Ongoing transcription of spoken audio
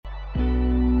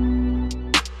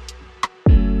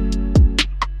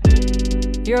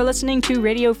You're listening to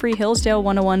Radio Free Hillsdale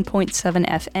 101.7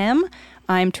 FM.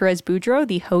 I'm Therese Boudreaux,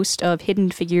 the host of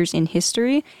Hidden Figures in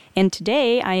History, and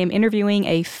today I am interviewing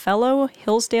a fellow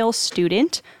Hillsdale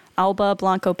student, Alba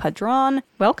Blanco Padron.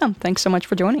 Welcome. Thanks so much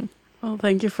for joining. Well,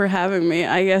 thank you for having me.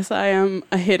 I guess I am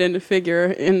a hidden figure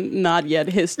in not yet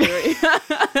history.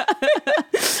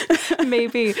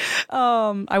 Maybe.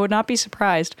 I would not be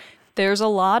surprised. There's a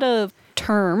lot of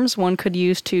terms one could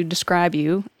use to describe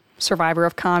you. Survivor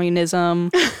of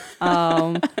communism,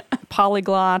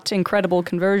 polyglot, incredible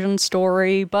conversion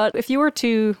story. But if you were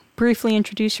to briefly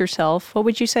introduce yourself, what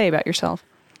would you say about yourself?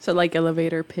 So like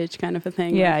elevator pitch kind of a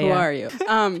thing. Yeah, like, who are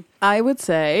you? I would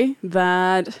say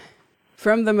that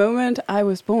from the moment I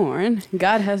was born,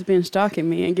 God has been stalking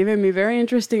me and giving me very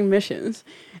interesting missions.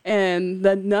 And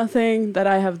that nothing that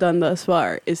I have done thus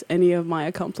far is any of my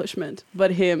accomplishment,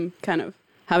 but him kind of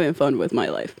having fun with my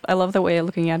life. I love the way you're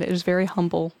looking at it. It's very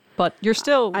humble. But you're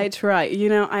still... I try. You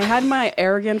know, I had my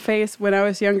arrogant face when I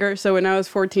was younger. So when I was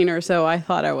 14 or so, I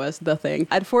thought I was the thing.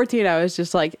 At 14, I was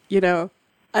just like, you know,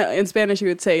 in Spanish, you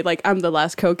would say, like, I'm the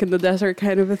last Coke in the desert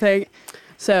kind of a thing.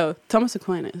 So Thomas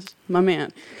Aquinas, my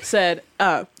man, said,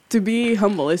 to be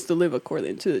humble is to live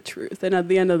according to the truth. And at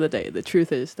the end of the day, the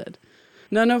truth is that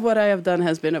none of what I have done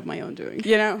has been of my own doing.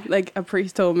 You know, like a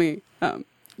priest told me,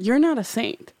 you're not a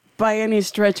saint by any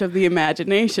stretch of the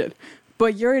imagination,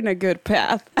 but you're in a good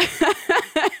path.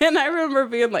 And I remember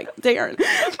being like, darn,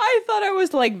 I thought I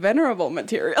was like venerable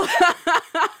material.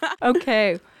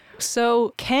 Okay.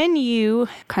 So can you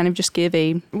kind of just give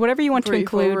a, whatever you want to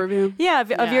include. Overview. Yeah,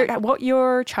 of what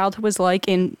your childhood was like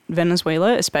in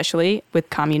Venezuela, especially with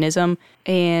communism.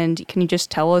 And can you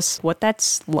just tell us what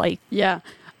that's like? Yeah.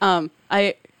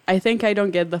 I think I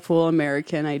don't get the full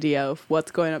American idea of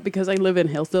what's going on because I live in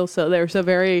Hillsdale. So there's a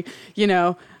very, you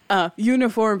know,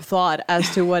 uniform thought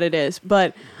as to what it is.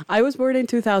 But I was born in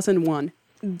 2001.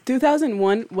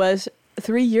 2001 was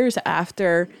 3 years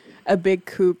after a big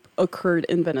coup occurred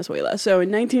in Venezuela. So in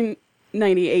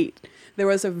 1998, there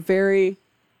was a very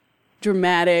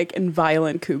dramatic and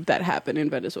violent coup that happened in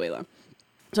Venezuela.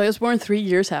 So I was born 3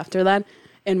 years after that.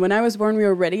 And when I was born, we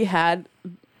already had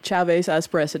Chavez as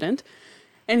president.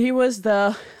 And he was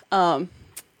the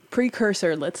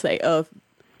precursor, let's say, of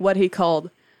what he called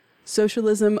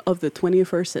socialism of the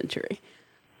 21st century.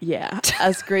 Yeah,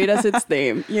 as great as its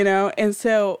name, you know? And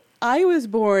so I was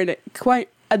born quite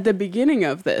at the beginning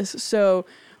of this. So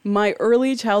my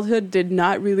early childhood did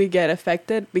not really get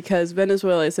affected because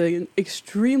Venezuela is an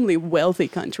extremely wealthy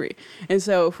country. And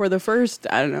so for the first,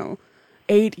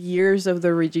 8 years of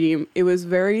the regime, it was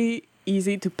very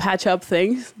easy to patch up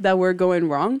things that were going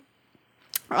wrong.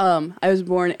 I was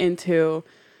born into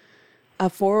a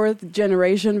fourth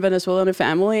generation Venezuelan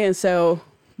family, and so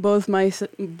both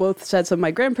sets of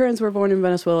my grandparents were born in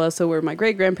Venezuela, so were my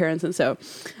great grandparents, and so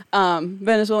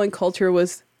Venezuelan culture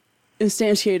was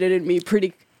instantiated in me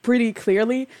pretty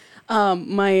clearly.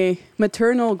 My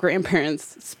maternal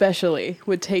grandparents, especially,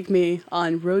 would take me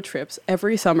on road trips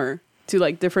every summer to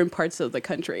like different parts of the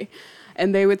country,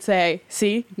 and they would say,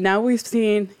 "See, now we've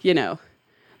seen, you know,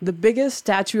 the biggest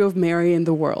statue of Mary in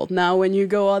the world. Now, when you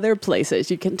go other places,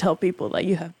 you can tell people that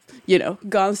you have, you know,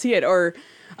 gone see it." Or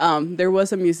there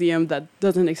was a museum that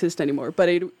doesn't exist anymore, but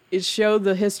it showed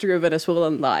the history of Venezuela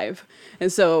live.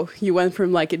 And so you went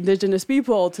from like indigenous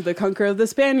people to the conquer of the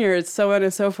Spaniards, so on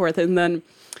and so forth. And then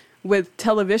with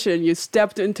television, you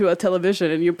stepped into a television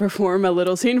and you perform a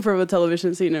little scene from a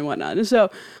television scene and whatnot. And so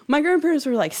my grandparents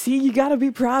were like, "See, you got to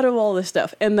be proud of all this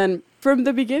stuff." And then from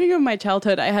the beginning of my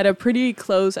childhood, I had a pretty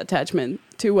close attachment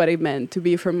to what it meant to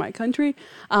be from my country.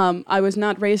 I was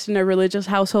not raised in a religious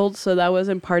household, so that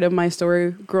wasn't part of my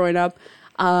story growing up.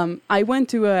 I went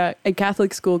to a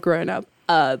Catholic school growing up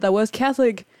that was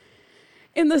Catholic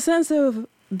in the sense of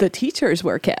the teachers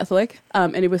were Catholic,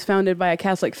 and it was founded by a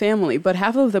Catholic family, but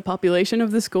half of the population of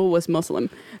the school was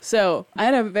Muslim. So I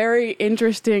had a very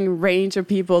interesting range of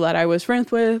people that I was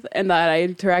friends with and that I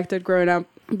interacted growing up.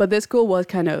 But this school was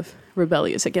kind of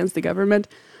rebellious against the government.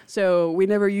 So we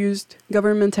never used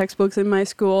government textbooks in my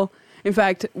school. In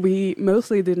fact, we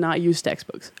mostly did not use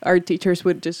textbooks. Our teachers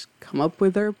would just come up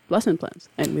with their lesson plans,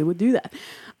 and we would do that.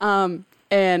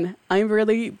 And I'm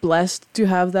really blessed to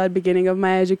have that beginning of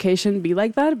my education be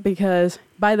like that, because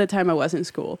by the time I was in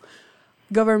school,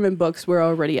 government books were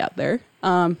already out there,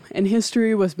 and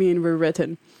history was being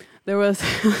rewritten. There was,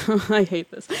 I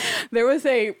hate this, there was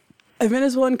a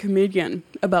Venezuelan comedian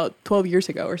about 12 years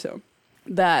ago or so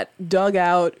that dug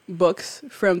out books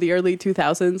from the early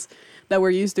 2000s that were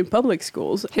used in public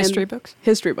schools. History books?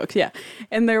 History books, yeah.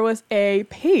 And there was a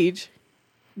page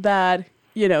that,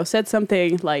 you know, said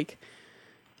something like,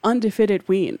 undefeated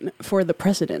win for the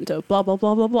president of blah, blah,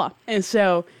 blah, blah, blah. And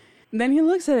so then he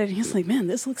looks at it and he's like, man,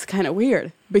 this looks kind of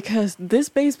weird because this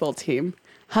baseball team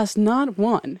has not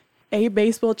won a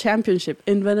baseball championship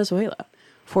in Venezuela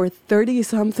for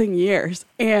 30-something years.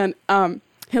 And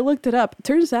he looked it up.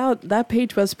 Turns out that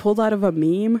page was pulled out of a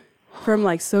meme from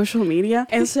like social media.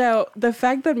 And so the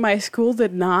fact that my school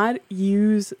did not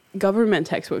use government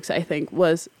textbooks, I think,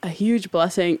 was a huge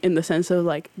blessing in the sense of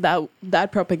like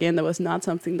that propaganda was not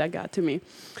something that got to me.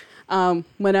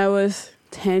 When I was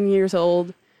 10 years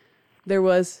old, there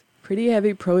was pretty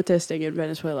heavy protesting in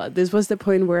Venezuela. This was the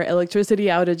point where electricity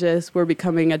outages were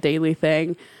becoming a daily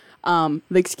thing. The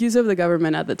excuse of the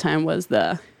government at the time was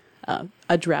a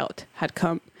drought had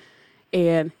come.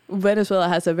 And Venezuela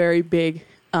has a very big,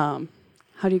 how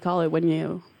do you call it when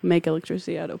you make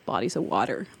electricity out of bodies of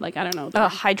water? Like, I don't know.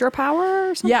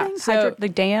 Hydropower or something? Yeah. So, the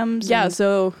dams? Yeah.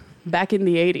 So back in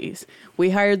the 80s,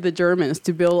 we hired the Germans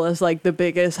to build us like the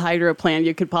biggest hydro plant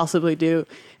you could possibly do.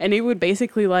 And it would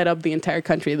basically light up the entire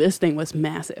country. This thing was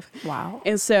massive. Wow.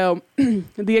 And so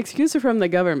the excuse from the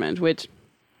government, which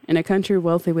in a country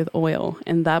wealthy with oil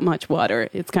and that much water,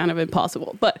 it's kind of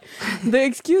impossible. But the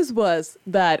excuse was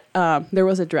that there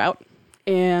was a drought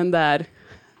and that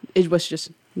it was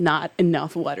just not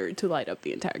enough water to light up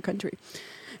the entire country.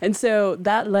 And so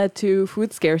that led to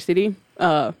food scarcity.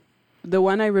 The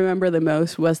one I remember the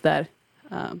most was that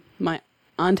my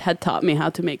aunt had taught me how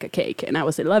to make a cake. And I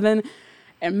was 11.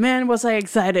 And man, was I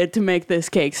excited to make this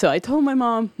cake. So I told my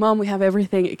mom, we have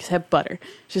everything except butter.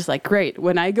 She's like, great.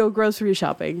 When I go grocery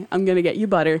shopping, I'm going to get you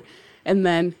butter. And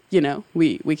then,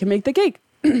 we can make the cake.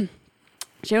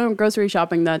 She went grocery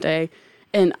shopping that day.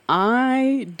 And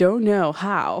I don't know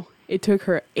how it took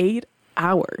her 8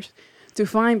 hours to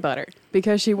find butter.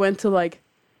 Because she went to like,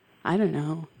 I don't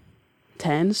know,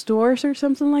 10 stores or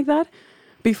something like that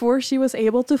before she was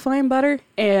able to find butter.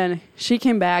 And she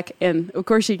came back and of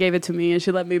course she gave it to me and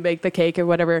she let me bake the cake or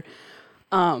whatever.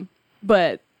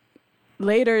 But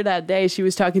later that day she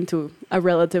was talking to a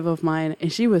relative of mine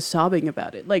and she was sobbing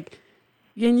about it. Like,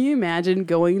 can you imagine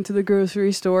going to the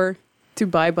grocery store to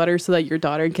buy butter so that your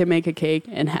daughter can make a cake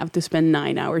and have to spend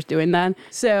 9 hours doing that?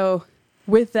 So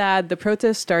with that, the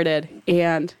protest started,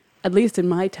 and at least in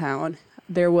my town,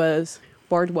 there was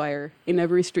barbed wire in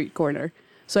every street corner.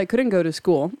 So I couldn't go to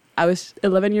school. I was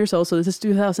 11 years old, so this is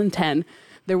 2010.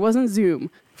 There wasn't Zoom.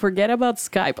 Forget about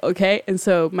Skype, okay? And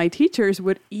so my teachers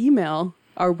would email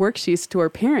our worksheets to our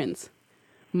parents.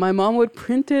 My mom would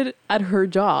print it at her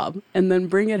job and then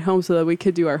bring it home so that we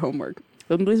could do our homework.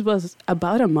 And this was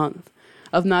about a month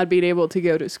of not being able to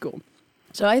go to school.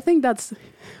 So I think that's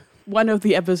one of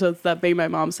the episodes that made my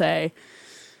mom say,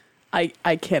 I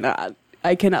cannot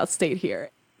stay here.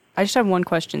 I just have one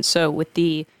question. So with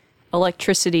the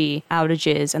electricity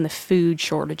outages and the food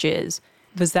shortages,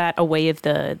 was that a way of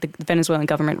the Venezuelan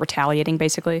government retaliating,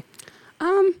 basically?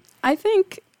 I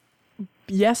think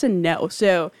yes and no.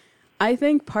 So I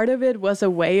think part of it was a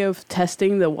way of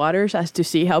testing the waters as to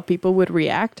see how people would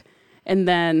react. And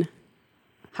then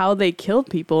how they killed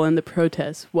people in the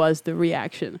protests was the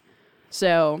reaction.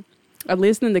 So at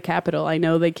least in the capital, I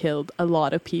know they killed a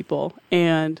lot of people.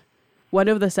 And one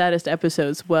of the saddest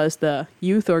episodes was the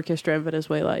youth orchestra in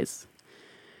Venezuela. It's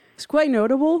quite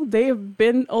notable. They have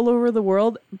been all over the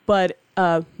world, but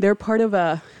they're part of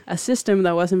a system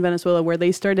that was in Venezuela where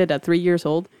they started at 3 years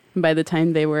old. And by the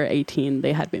time they were 18,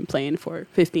 they had been playing for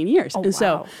 15 years. Oh, and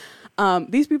wow. So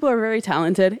these people are very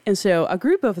talented. And so a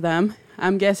group of them,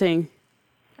 I'm guessing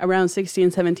around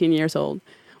 16, 17 years old,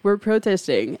 were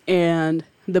protesting, and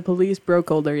the police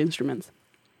broke all their instruments.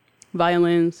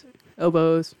 Violins,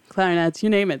 oboes, clarinets, you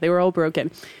name it. They were all broken.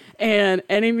 And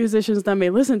any musicians that may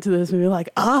listen to this may be like,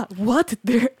 what?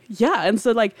 Yeah. And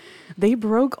so like they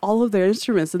broke all of their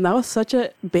instruments, and that was such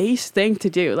a base thing to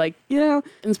do. Like,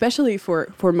 especially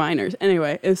for minors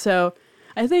anyway. And so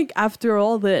I think after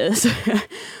all this,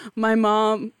 my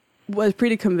mom was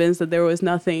pretty convinced that there was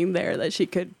nothing there that she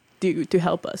could do to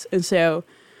help us. And so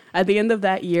at the end of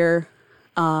that year,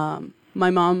 my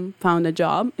mom found a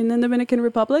job in the Dominican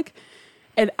Republic,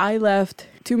 and I left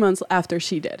 2 months after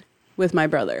she did with my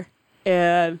brother.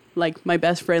 And like my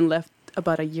best friend left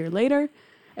about a year later,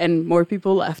 and more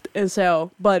people left. And so,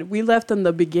 but we left on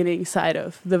the beginning side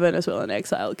of the Venezuelan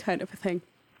exile kind of a thing.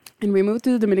 And we moved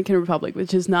to the Dominican Republic,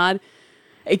 which is not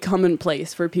a common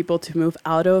place for people to move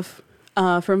out of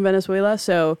from Venezuela.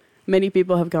 So many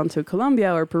people have gone to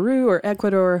Colombia or Peru or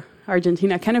Ecuador,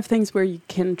 Argentina, kind of things where you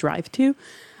can drive to.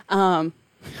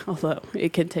 Although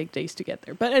it can take days to get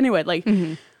there. But anyway,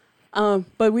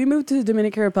 but we moved to the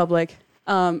Dominican Republic.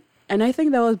 And I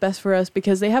think that was best for us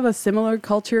because they have a similar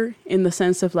culture in the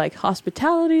sense of like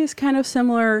hospitality is kind of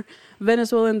similar.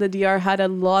 Venezuela and the DR had a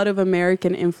lot of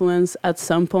American influence at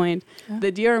some point. Yeah.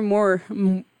 The DR more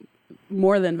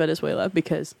than Venezuela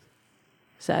because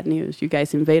sad news, you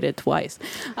guys invaded twice.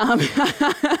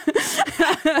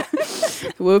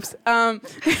 Whoops.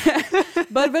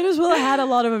 But Venezuela had a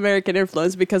lot of American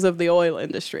influence because of the oil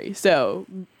industry. So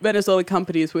Venezuelan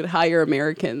companies would hire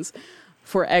Americans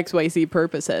for XYZ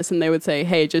purposes. And they would say,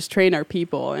 hey, just train our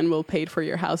people and we'll pay for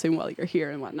your housing while you're here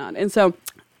and whatnot. And so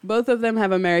both of them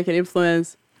have American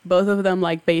influence. Both of them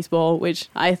like baseball, which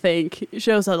I think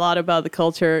shows a lot about the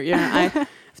culture. You know, I've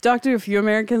talked to a few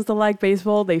Americans that like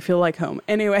baseball. They feel like home.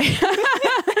 Anyway,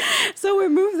 so we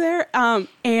moved there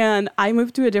and I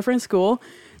moved to a different school,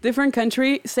 different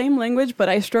country, same language, but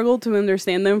I struggled to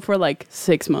understand them for like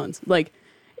 6 months. Like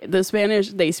the Spanish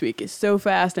they speak is so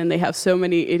fast and they have so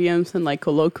many idioms and like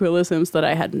colloquialisms that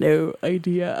I had no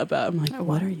idea about. I'm like,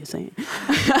 what are you saying?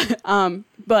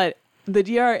 But the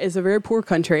DR is a very poor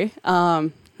country.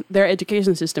 Their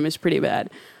education system is pretty bad.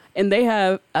 And they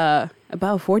have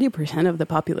about 40% of the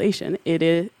population.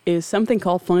 It is something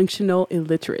called functional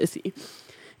illiteracy.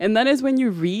 And that is when you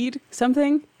read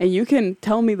something and you can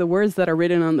tell me the words that are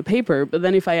written on the paper. But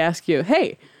then if I ask you,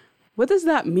 hey, what does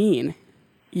that mean?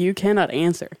 You cannot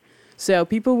answer. So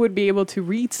people would be able to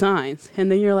read signs. And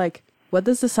then you're like, what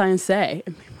does the sign say?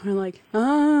 And people are like,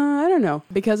 I don't know.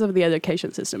 Because of the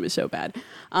education system is so bad.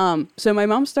 So my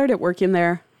mom started working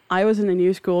there. I was in a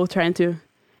new school trying to,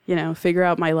 figure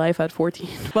out my life at 14.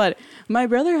 But my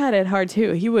brother had it hard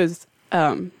too. He was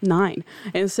 9.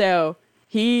 And so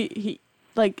he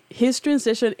like his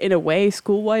transition in a way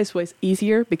school-wise was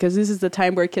easier because this is the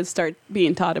time where kids start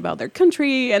being taught about their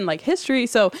country and like history.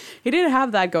 So he didn't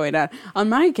have that going on. On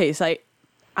my case, I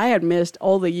had missed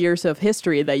all the years of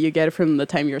history that you get from the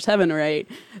time you're 7 or 8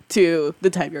 to the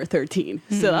time you're 13.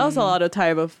 Mm-hmm. So that was a lot of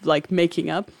time of like making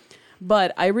up.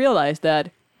 But I realized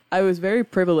that I was very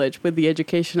privileged with the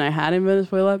education I had in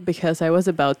Venezuela because I was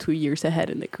about 2 years ahead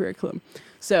in the curriculum.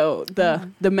 So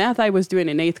the math I was doing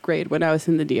in 8th grade when I was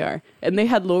in the DR, and they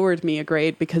had lowered me a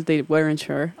grade because they weren't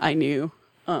sure I knew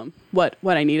what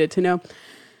I needed to know.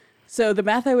 So the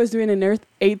math I was doing in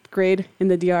 8th grade in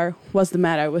the DR was the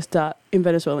math I was taught in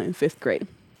Venezuela in 5th grade.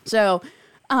 So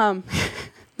that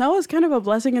was kind of a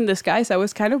blessing in disguise. I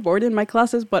was kind of bored in my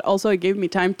classes, but also it gave me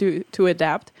time to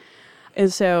adapt.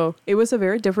 And so it was a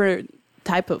very different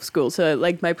type of school. So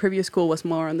like my previous school was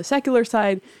more on the secular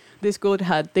side. This school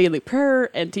had daily prayer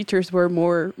and teachers were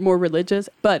more religious,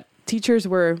 but teachers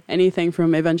were anything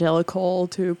from evangelical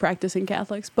to practicing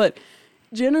Catholics. But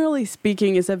generally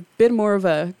speaking, it's a bit more of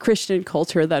a Christian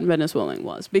culture than Venezuelan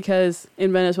was, because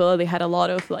in Venezuela, they had a lot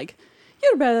of like,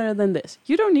 you're better than this.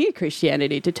 You don't need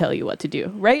Christianity to tell you what to do,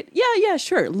 right? Yeah,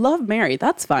 sure. Love Mary.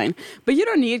 That's fine. But you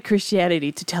don't need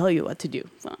Christianity to tell you what to do.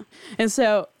 And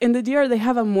so in the DR, they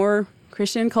have a more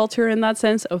Christian culture in that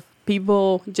sense of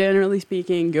people, generally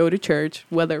speaking, go to church,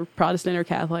 whether Protestant or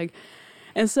Catholic.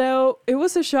 And so it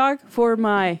was a shock for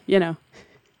my,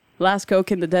 last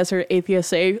Coke in the desert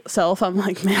atheist self. I'm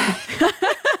like,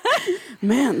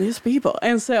 man, these people.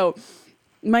 And so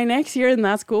my next year in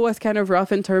that school was kind of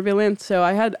rough and turbulent. So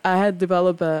I had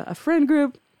developed a friend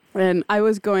group, and I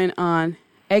was going on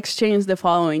exchange the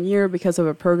following year because of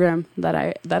a program that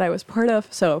I was part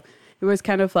of. So it was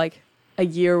kind of like a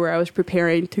year where I was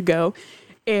preparing to go.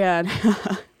 And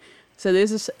so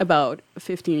this is about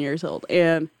 15 years old.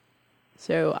 And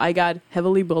so I got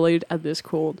heavily bullied at this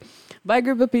school by a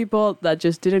group of people that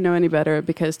just didn't know any better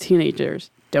because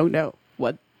teenagers don't know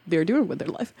what they're doing with their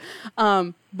life.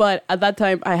 But at that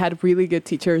time, I had really good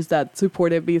teachers that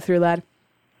supported me through that.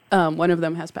 One of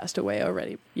them has passed away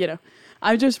already.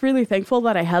 I'm just really thankful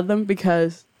that I had them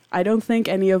because I don't think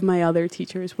any of my other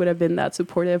teachers would have been that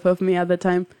supportive of me at the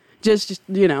time. Just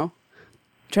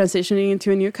transitioning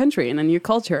into a new country and a new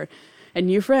culture and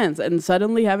new friends and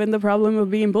suddenly having the problem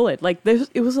of being bullied. Like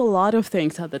it was a lot of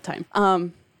things at the time.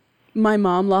 My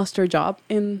mom lost her job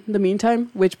in the meantime,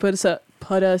 which put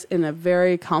us in a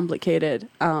very complicated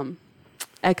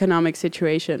economic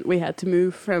situation. We had to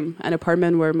move from an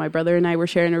apartment where my brother and I were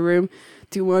sharing a room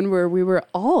to one where we were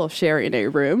all sharing a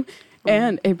room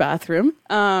and a bathroom.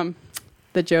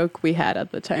 The joke we had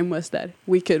at the time was that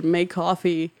we could make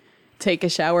coffee, take a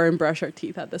shower, and brush our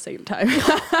teeth at the same time.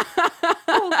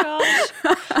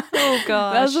 Oh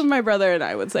gosh. That's what my brother and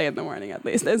I would say in the morning, at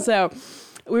least. And so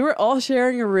we were all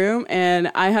sharing a room,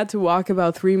 and I had to walk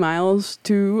about 3 miles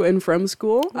to and from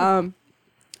school.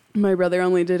 My brother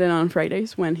only did it on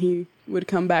Fridays when he would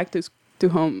come back to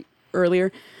home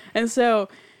earlier. And so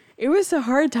it was a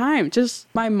hard time. Just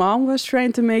my mom was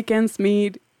trying to make ends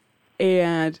meet.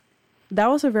 And that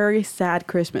was a very sad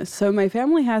Christmas. So my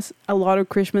family has a lot of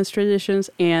Christmas traditions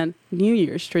and New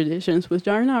Year's traditions, which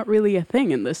are not really a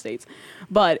thing in the States.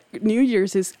 But New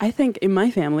Year's is, I think, in my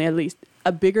family at least,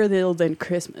 a bigger deal than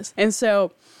Christmas. And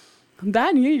so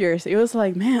that New Year's, it was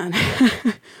like, man,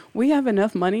 we have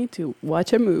enough money to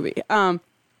watch a movie.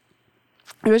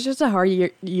 It was just a hard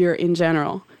year in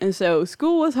general. And so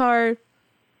school was hard.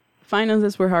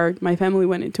 Finances were hard. My family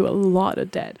went into a lot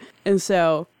of debt. And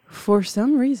so for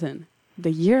some reason,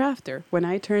 the year after, when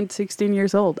I turned 16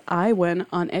 years old, I went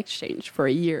on exchange for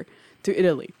a year to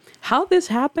Italy. How this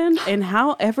happened and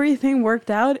how everything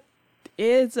worked out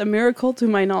is a miracle to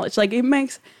my knowledge. Like, it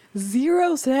makes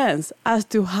zero sense as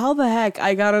to how the heck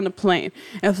I got on a plane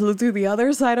and flew to the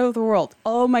other side of the world.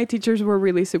 All my teachers were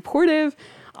really supportive.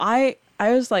 I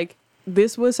was like,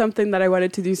 this was something that I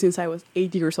wanted to do since I was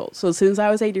 8 years old. So since I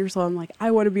was 8 years old, I'm like,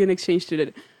 I want to be an exchange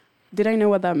student. Did I know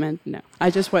what that meant? No. I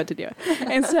just wanted to do it.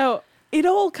 And so it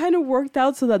all kind of worked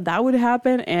out so that would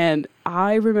happen. And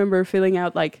I remember filling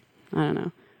out, like, I don't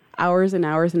know, hours and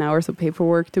hours and hours of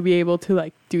paperwork to be able to,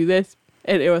 like, do this.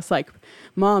 And it was like,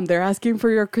 Mom, they're asking for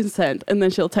your consent. And then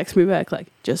she'll text me back, like,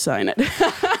 just sign it.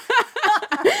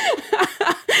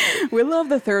 We love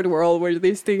the third world where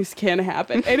these things can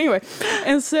happen. Anyway,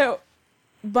 and so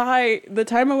by the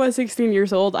time I was 16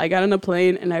 years old, I got on a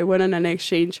plane and I went on an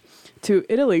exchange to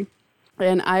Italy.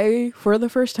 And I, for the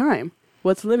first time,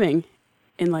 was living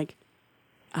in, like,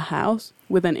 a house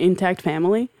with an intact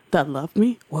family that loved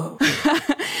me. Whoa.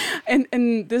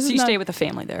 and this so is you stay with a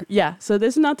family there. Yeah. So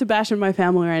this is not to bash on my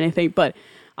family or anything, but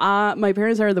my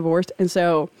parents are divorced. And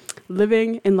so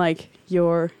living in, like,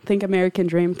 your think American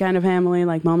dream kind of family,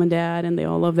 like mom and dad, and they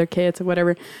all love their kids or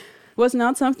whatever, was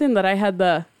not something that I had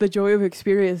the joy of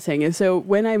experiencing. And so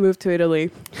when I moved to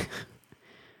Italy,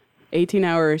 18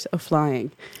 hours of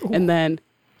flying, and then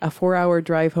a 4-hour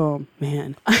drive home,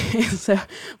 man. So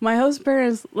my host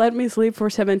parents let me sleep for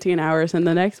 17 hours, and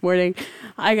the next morning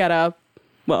I got up.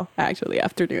 Well, actually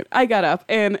afternoon. I got up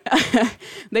and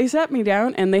they sat me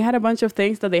down and they had a bunch of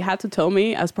things that they had to tell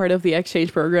me as part of the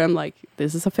exchange program, like,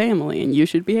 this is a family and you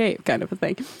should behave, kind of a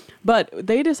thing. But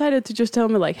they decided to just tell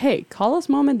me, like, hey, call us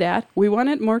mom and dad. We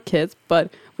wanted more kids,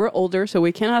 but we're older, so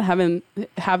we cannot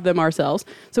have them ourselves.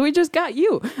 So we just got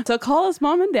you. So call us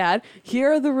mom and dad.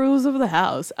 Here are the rules of the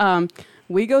house.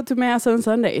 We go to mass on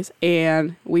Sundays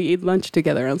and we eat lunch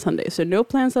together on Sundays. So no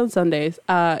plans on Sundays.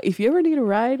 If you ever need a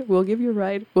ride, we'll give you a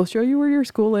ride. We'll show you where your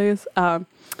school is.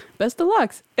 Best of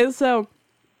luck. And so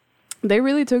they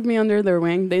really took me under their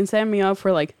wing. They sent me up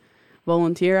for, like,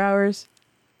 volunteer hours,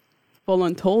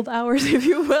 voluntold hours, if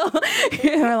you will.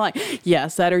 And they're like, yeah,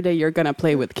 Saturday you're going to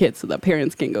play with kids so the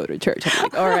parents can go to church. I'm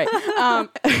like, all right.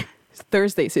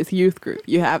 Thursdays is youth group.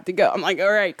 You have to go. I'm like,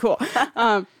 all right, cool.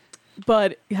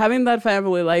 But having that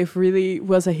family life really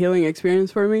was a healing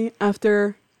experience for me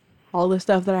after all the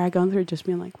stuff that I had gone through, just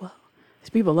being like, whoa, these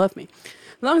people love me.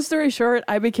 Long story short,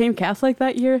 I became Catholic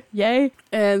that year. Yay.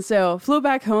 And so flew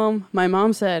back home. My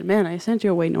mom said, man, I sent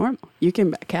you away normal. You came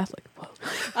back Catholic.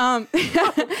 Whoa.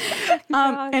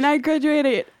 And I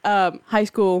graduated high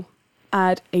school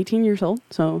at 18 years old,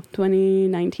 so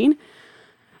 2019.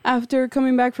 After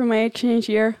coming back from my exchange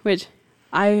year, which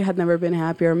I had never been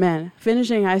happier. Man,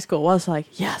 finishing high school was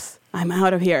like, yes, I'm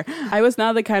out of here. I was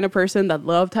not the kind of person that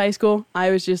loved high school.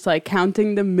 I was just, like,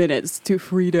 counting the minutes to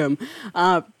freedom.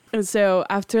 And so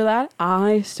after that,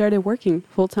 I started working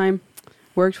full-time.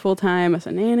 Worked full-time as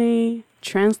a nanny,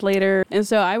 translator. And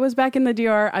so I was back in the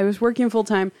DR. I was working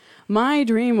full-time. My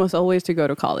dream was always to go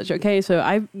to college, okay? So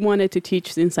I wanted to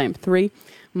teach since I'm 3.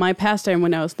 My pastime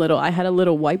when I was little, I had a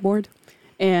little whiteboard.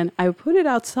 And I would put it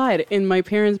outside in my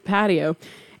parents' patio.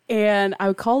 And I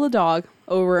would call the dog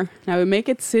over and I would make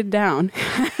it sit down.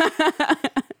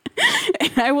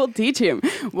 And I will teach him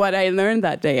what I learned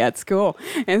that day at school.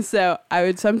 And so I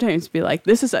would sometimes be like,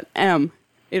 this is an M.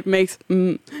 It makes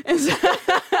And,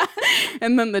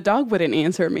 and then the dog wouldn't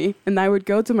answer me. And I would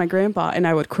go to my grandpa and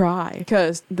I would cry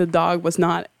because the dog was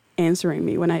not answering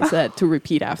me when I said to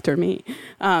repeat after me.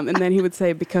 And then he would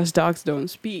say, because dogs don't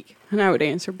speak. And I would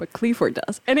answer, but Clifford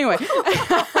does. Anyway.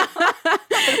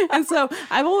 And so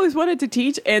I've always wanted to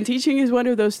teach, and teaching is one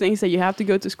of those things that you have to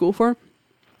go to school for.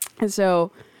 And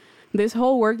so this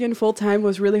whole working full time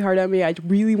was really hard on me. I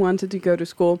really wanted to go to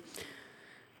school.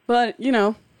 But, you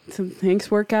know, some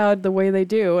things work out the way they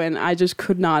do, and I just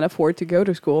could not afford to go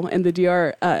to school. And the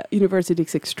DR university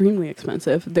is extremely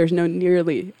expensive. There's no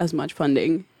nearly as much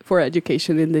funding for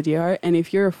education in the DR. And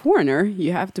if you're a foreigner,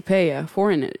 you have to pay a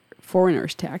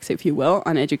foreigner's tax, if you will,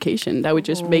 on education. That would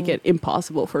just make it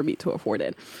impossible for me to afford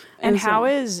it. And how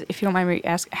is, if you don't mind me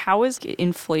asking, how is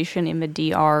inflation in the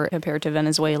DR compared to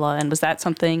Venezuela? And was that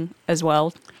something as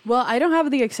well? Well, I don't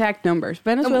have the exact numbers.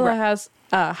 Venezuela has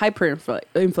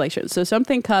hyperinflation. So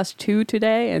something costs 2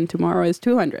 today and tomorrow is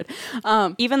 200.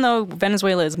 Even though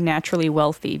Venezuela is naturally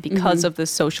wealthy because of the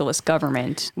socialist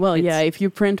government. Well, yeah, if you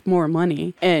print more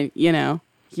money and, you know,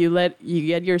 you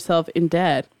get yourself in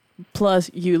debt, plus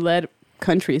you let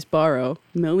countries borrow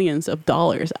millions of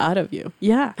dollars out of you.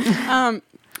 Yeah.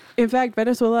 In fact,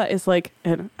 Venezuela is like,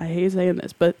 and I hate saying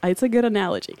this, but it's a good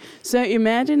analogy. So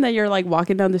imagine that you're like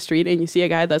walking down the street and you see a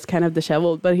guy that's kind of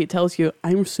disheveled, but he tells you,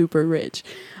 I'm super rich.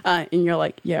 And you're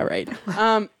like, yeah, right.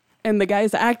 And the guy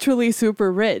is actually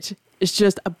super rich. It's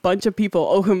just a bunch of people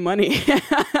owe him money.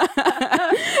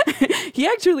 He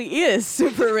actually is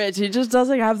super rich. He just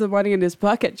doesn't have the money in his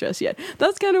pocket just yet.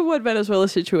 That's kind of what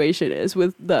Venezuela's situation is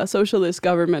with the socialist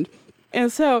government. And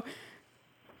so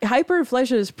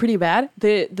hyperinflation is pretty bad.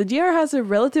 The DR has a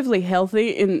relatively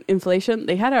healthy inflation.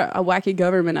 They had a wacky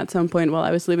government at some point while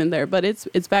I was living there, but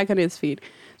it's back on its feet.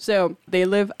 So they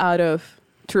live out of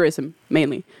tourism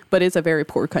mainly, but it's a very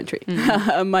poor country.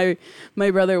 My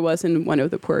brother was in one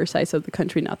of the poorer sides of the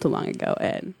country not too long ago,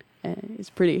 and it's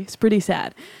pretty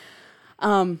sad.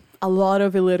 A lot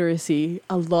of illiteracy,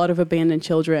 a lot of abandoned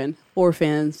children,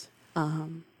 orphans,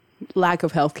 lack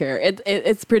of healthcare.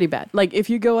 It's pretty bad. Like, if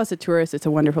you go as a tourist, it's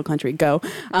a wonderful country. Go.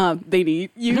 They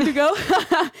need you to go.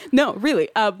 No, really.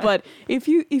 But if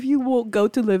you will go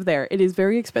to live there, it is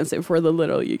very expensive for the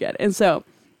little you get. And so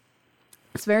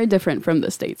it's very different from the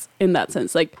States in that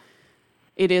sense. Like,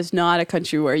 it is not a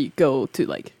country where you go to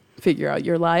like figure out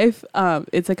your life.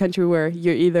 It's a country where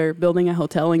you're either building a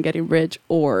hotel and getting rich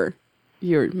or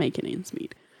you're making ends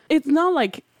meet. It's not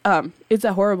like it's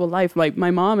a horrible life. Like, my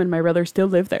mom and my brother still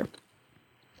live there.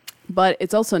 But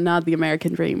it's also not the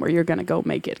American dream where you're going to go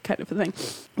make it kind of a thing.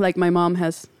 Like, my mom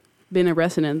has been a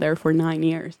resident there for 9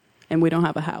 years and we don't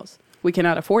have a house. We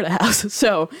cannot afford a house.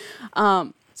 So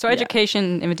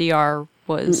education in the DR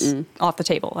was off the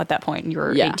table at that point. You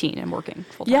were 18 and working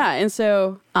full time. Yeah. And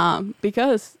so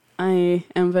because I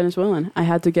am Venezuelan, I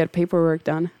had to get paperwork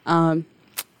done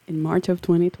in March of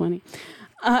 2020.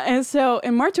 And so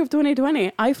in March of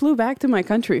 2020, I flew back to my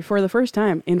country for the first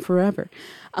time in forever.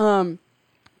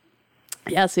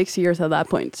 6 years at that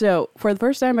point. So for the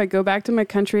first time, I go back to my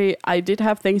country. I did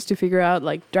have things to figure out,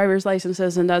 like driver's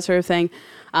licenses and that sort of thing.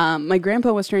 My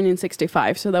grandpa was turning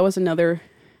 65, so that was another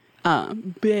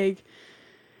big,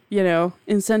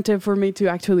 incentive for me to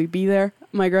actually be there.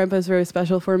 My grandpa is very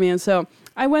special for me, and so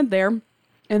I went there.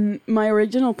 And my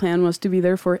original plan was to be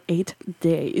there for 8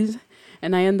 days.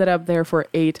 And I ended up there for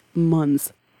 8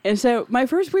 months. And so my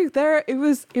first week there, it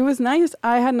was nice.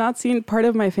 I had not seen part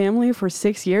of my family for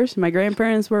 6 years. My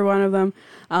grandparents were one of them.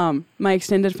 My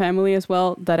extended family as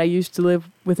well, that I used to live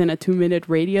within a 2-minute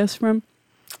radius from.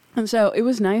 And so it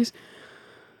was nice.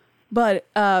 But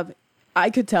I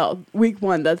could tell week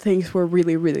 1 that things were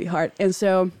really, really hard. And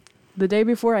so the day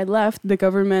before I left, the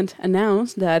government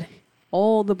announced that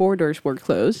all the borders were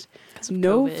closed.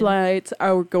 No COVID. Flights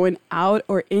are going out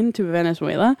or into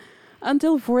Venezuela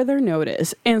until further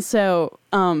notice. And so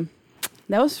that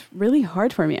was really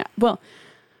hard for me. Well,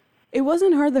 it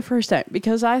wasn't hard the first time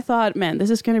because I thought, man, this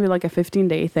is going to be like a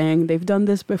 15-day thing. They've done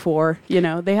this before.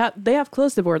 They have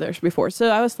closed the borders before. So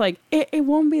I was like, it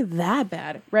won't be that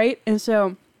bad, right? And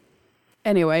so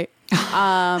anyway,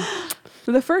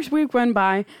 the first week went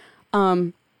by.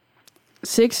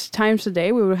 6 times a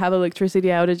day we would have electricity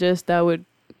outages that would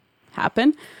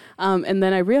happen. And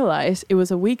then I realized it was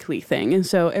a weekly thing. And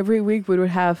so every week we would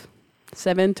have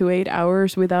 7 to 8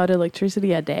 hours without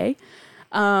electricity a day.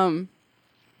 One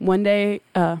day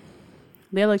the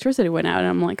electricity went out and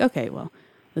I'm like, okay, well,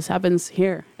 this happens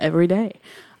here every day.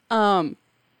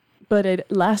 But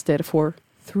it lasted for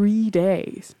 3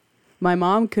 days. My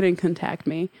mom couldn't contact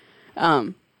me.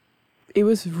 It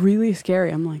was really scary.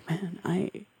 I'm like, man,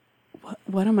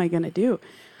 what am I going to do?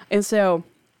 And so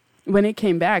when it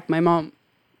came back, my mom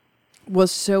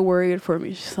was so worried for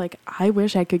me. She's like, I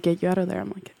wish I could get you out of there.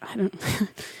 I'm like,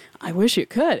 I wish you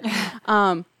could.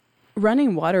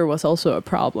 Running water was also a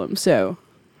problem. So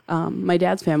my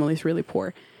dad's family is really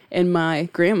poor. And my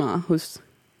grandma, who's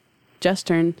just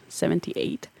turned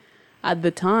 78, at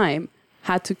the time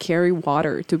had to carry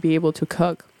water to be able to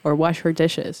cook or wash her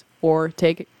dishes or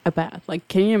take a bath. Like,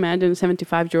 can you imagine a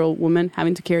 75-year-old woman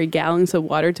having to carry gallons of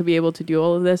water to be able to do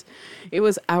all of this? It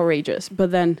was outrageous.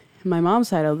 But then my mom's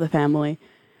side of the family,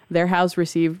 their house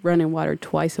received running water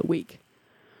twice a week.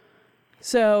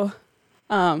 So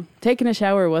taking a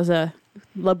shower was a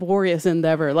laborious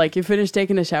endeavor. Like, you finished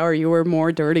taking a shower, you were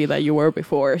more dirty than you were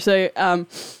before. So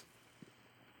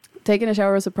taking a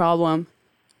shower was a problem.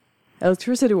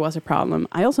 Electricity was a problem.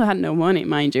 I also had no money,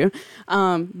 mind you,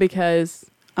 because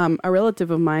a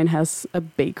relative of mine has a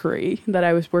bakery that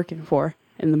I was working for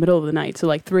in the middle of the night. So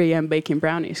like 3 a.m. baking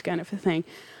brownies kind of a thing.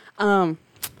 And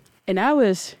I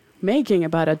was making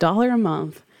about $1 a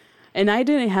month. And I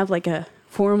didn't have like a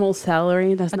formal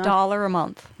salary. That's $1 a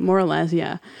month. More or less,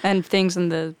 yeah. And things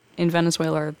in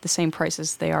Venezuela are the same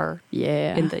prices they are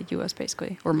Yeah. in the U.S.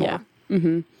 basically, or more. Yeah.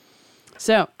 Mm-hmm.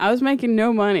 So I was making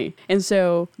no money. And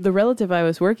so the relative I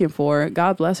was working for,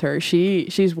 God bless her,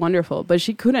 she's wonderful, but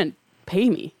she couldn't pay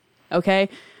me. Okay?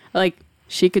 Like,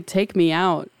 she could take me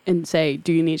out and say,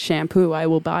 do you need shampoo? I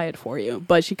will buy it for you.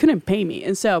 But she couldn't pay me.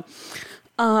 And so,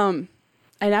 and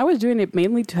I was doing it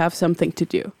mainly to have something to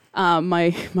do.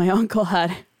 My uncle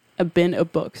had a bin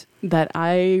of books that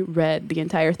I read the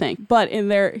entire thing. But in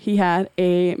there, he had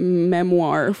a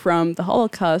memoir from the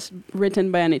Holocaust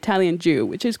written by an Italian Jew,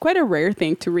 which is quite a rare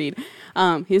thing to read.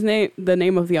 The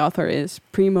name of the author is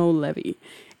Primo Levi.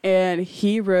 And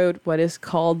he wrote what is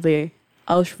called the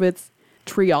Auschwitz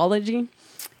Trilogy.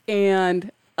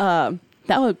 And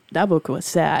that book was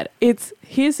sad. It's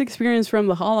his experience from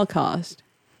the Holocaust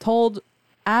told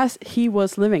as he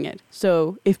was living it.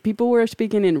 So if people were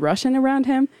speaking in Russian around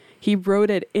him, he wrote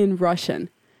it in Russian.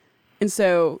 And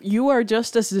so you are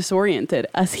just as disoriented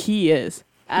as he is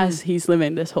as he's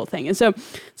living this whole thing. And so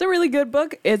it's a really good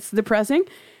book. It's depressing.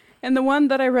 And the one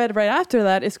that I read right after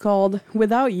that is called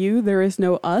Without You, There Is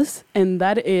No Us. And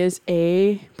that is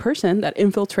a person that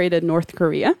infiltrated North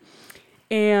Korea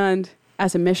and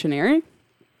as a missionary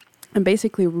and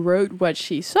basically wrote what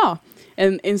she saw.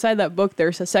 And inside that book,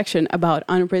 there's a section about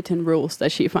unwritten rules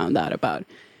that she found out about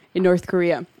in North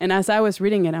Korea. And as I was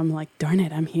reading it, I'm like, darn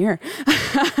it, I'm here.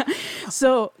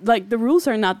 So, like, the rules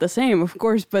are not the same, of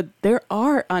course, but there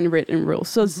are unwritten rules.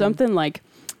 So something like,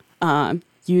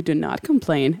 you do not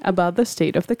complain about the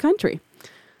state of the country.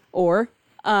 Or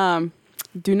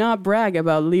do not brag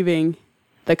about leaving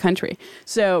the country.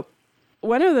 So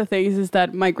one of the things is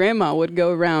that my grandma would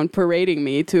go around parading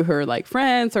me to her like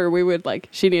friends, or we would like,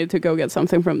 she needed to go get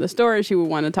something from the store. She would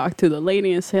want to talk to the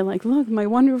lady and say like, look, my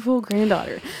wonderful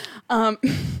granddaughter.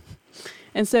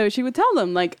 And so she would tell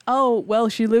them like, oh, well,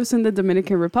 she lives in the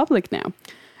Dominican Republic now.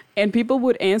 And people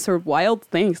would answer wild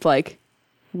things like,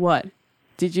 what?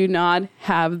 Did you not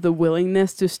have the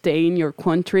willingness to stay in your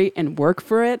country and work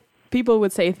for it? People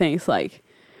would say things like,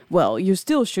 well, you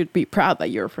still should be proud that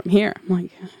you're from here. I'm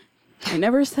like, I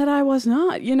never said I was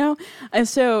not, you know? And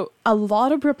so a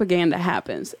lot of propaganda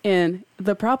happens, and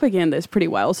the propaganda is pretty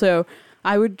wild. So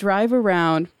I would drive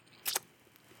around.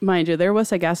 Mind you, there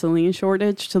was a gasoline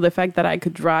shortage, so the fact that I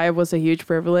could drive was a huge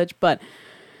privilege. But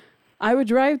I would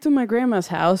drive to my grandma's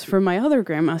house from my other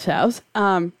grandma's house,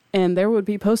 and there would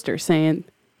be posters saying,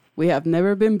 we have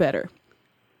never been better.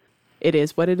 It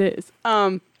is what it is.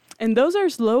 And those are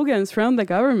slogans from the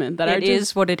government that It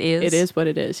is what it is. It is what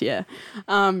it is, yeah.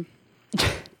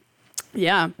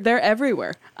 Yeah, they're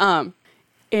everywhere.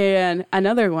 And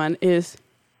another one is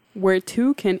where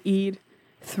 2 can eat,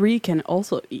 3 can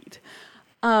also eat.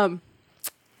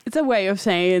 It's a way of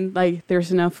saying, like,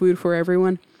 there's enough food for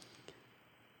everyone.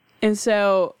 And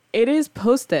so it is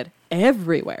posted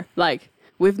everywhere. Like,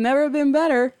 we've never been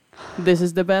better. This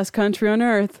is the best country on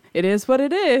earth. It is what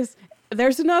it is.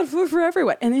 There's enough food for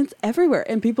everyone. And it's everywhere.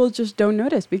 And people just don't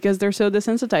notice because they're so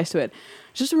desensitized to it.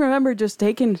 Just remember just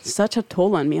taking such a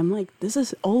toll on me. I'm like, this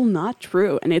is all not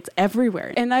true. And it's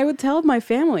everywhere. And I would tell my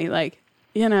family, like,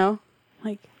 you know,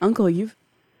 like, Uncle,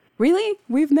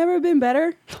 we've never been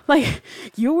better. Like,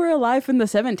 you were alive in the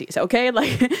 70s, okay?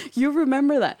 Like, you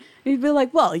remember that. And he'd be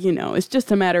like, well, you know, it's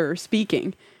just a matter of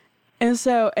speaking. And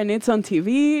so, and it's on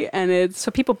TV, and it's...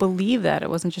 So people believe that. It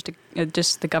wasn't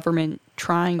just the government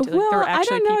trying to... Well, there were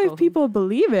actually I don't know if people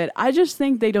believe it. I just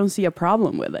think they don't see a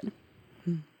problem with it.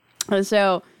 And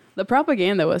so, the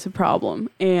propaganda was a problem.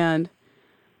 And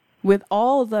with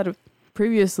all that I've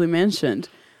previously mentioned,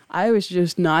 I was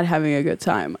just not having a good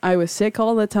time. I was sick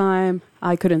all the time.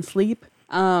 I couldn't sleep.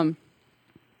 I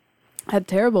had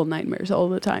terrible nightmares all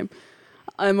the time.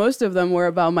 And most of them were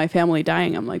about my family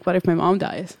dying. I'm like, what if my mom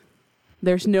dies?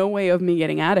 There's no way of me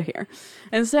getting out of here.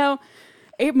 And so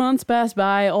 8 months passed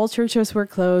by. All churches were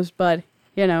closed. But,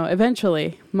 you know,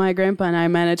 eventually my grandpa and I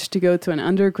managed to go to an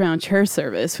underground church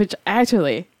service, which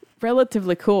actually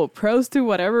relatively cool. Pros to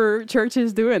whatever church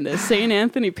is doing this. St.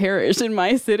 Anthony Parish in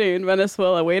my city in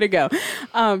Venezuela. Way to go.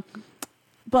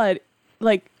 But,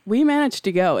 like, we managed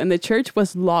to go. And the church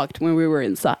was locked when we were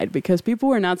inside because people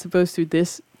were not supposed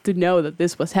to know that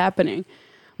this was happening.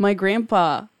 My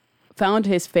grandpa found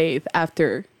his faith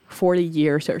after 40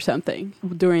 years or something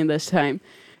during this time.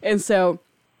 And so,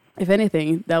 if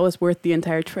anything, that was worth the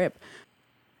entire trip.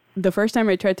 The first time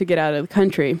I tried to get out of the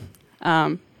country.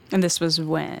 And this was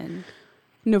when?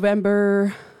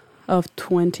 November of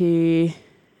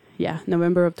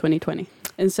 2020.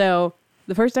 And so,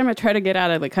 the first time I tried to get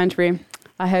out of the country,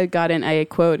 I had gotten a,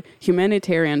 quote,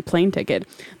 humanitarian plane ticket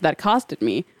that costed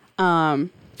me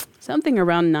something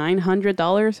around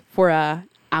 $900 for a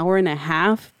hour and a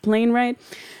half plane ride.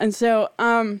 And so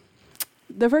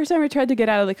the first time I tried to get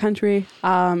out of the country,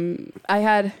 I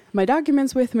had my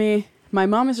documents with me. My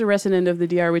mom is a resident of the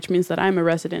DR, which means that I'm a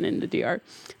resident in the DR,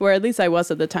 or at least I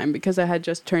was at the time, because I had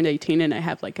just turned 18 and I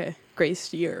have like a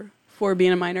grace year for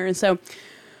being a minor. And so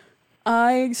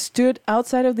I stood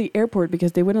outside of the airport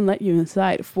because they wouldn't let you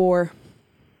inside for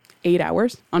 8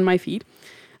 hours on my feet.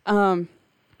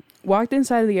 Walked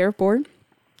inside of the airport,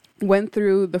 went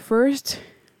through the first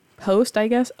post, I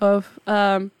guess, of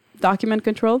document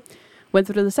control, went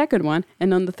through the second one,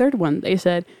 and on the third one, they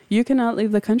said, you cannot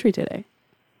leave the country today.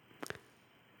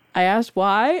 I asked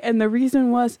why, and the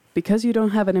reason was because you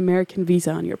don't have an American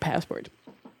visa on your passport.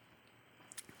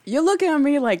 You're looking at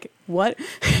me like, what?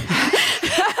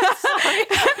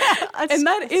 And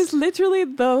that is literally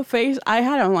the face I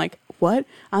had. I'm like, what?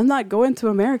 I'm not going to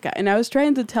America. And I was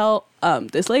trying to tell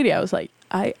this lady, I was like,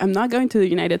 I'm not going to the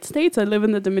United States. I live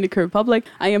in the Dominican Republic.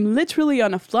 I am literally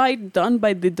on a flight done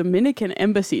by the Dominican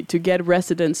embassy to get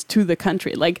residents to the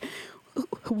country. Like,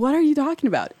 what are you talking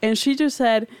about? And she just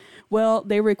said, well,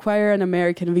 they require an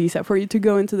American visa for you to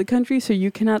go into the country, so you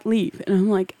cannot leave. And I'm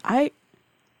like,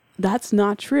 that's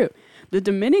not true. The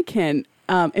Dominican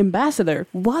ambassador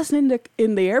was in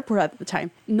the airport at the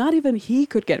time. Not even he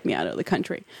could get me out of the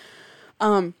country.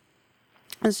 And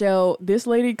so this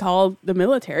lady called the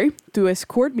military to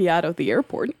escort me out of the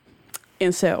airport.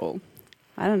 And so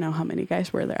I don't know how many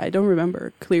guys were there. I don't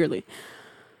remember clearly.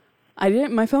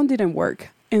 My phone didn't work.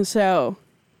 And so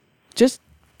just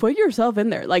put yourself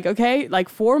in there. Like, okay, like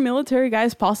 4 military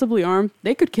guys, possibly armed,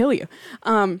 they could kill you.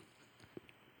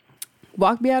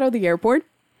 Walked me out of the airport,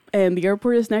 and the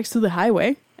airport is next to the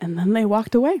highway. And then they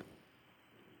walked away.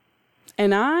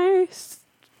 And I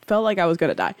felt like I was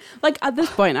going to die. Like, at this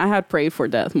point, I had prayed for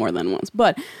death more than once.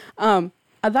 But at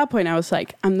that point, I was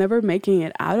like, I'm never making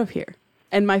it out of here.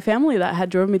 And my family that had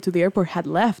drove me to the airport had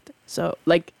left. So,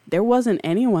 like, there wasn't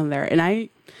anyone there. And I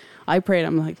prayed.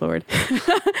 I'm like, Lord,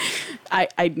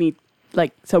 I need,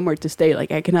 like, somewhere to stay.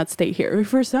 Like, I cannot stay here.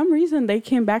 For some reason, they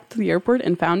came back to the airport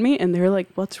and found me. And they were like,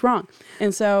 what's wrong?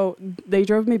 And so they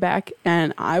drove me back.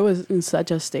 And I was in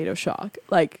such a state of shock.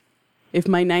 Like, if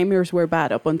my nightmares were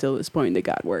bad up until this point, they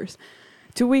got worse.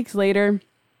 2 weeks later,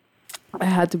 I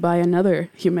had to buy another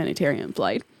humanitarian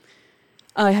flight.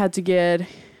 I had to get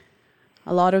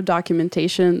a lot of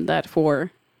documentation that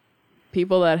for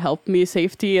people that helped me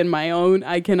safety and my own,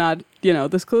 I cannot,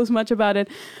 disclose much about it.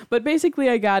 But basically,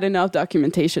 I got enough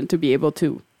documentation to be able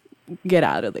to get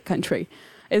out of the country.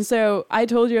 And so I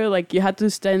told you, like, you had to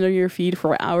stand on your feet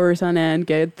for hours on end,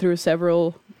 get through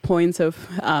several points of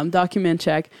document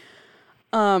check.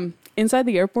 Inside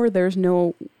the airport, there's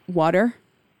no water,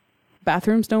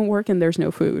 bathrooms don't work, and there's no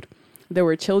food. There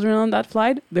were children on that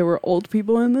flight. There were old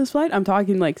people in this flight. I'm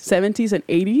talking like 70s and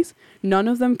 80s. None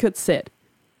of them could sit.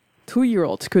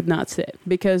 2-year-olds could not sit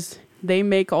because they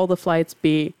make all the flights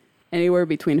be anywhere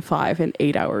between 5 and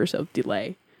 8 hours of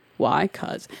delay. Why?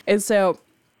 And so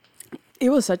it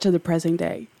was such a depressing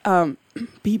day.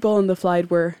 People on the flight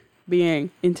were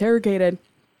being interrogated.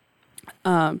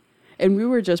 And we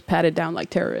were just patted down like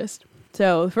terrorists.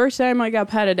 So the first time I got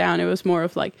patted down, it was more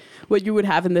of like what you would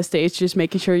have in the States, just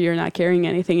making sure you're not carrying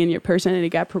anything in your person, and it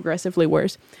got progressively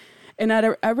worse. And at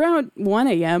around 1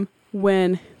 a.m.,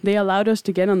 when they allowed us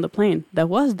to get on the plane that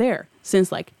was there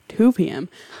since like 2 p.m.,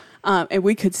 and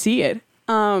we could see it,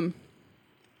 when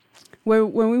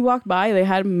we walked by, they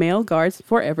had male guards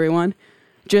for everyone,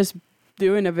 just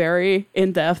doing a very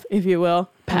in-depth, if you will,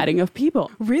 patting of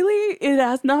people. Really, it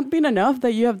has not been enough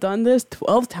that you have done this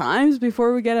 12 times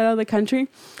before we get out of the country.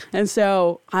 And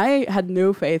so I had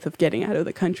no faith of getting out of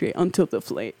the country until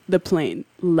the plane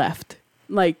left.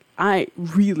 Like, I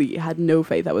really had no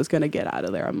faith I was going to get out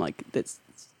of there. I'm like,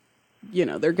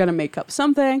 they're going to make up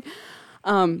something.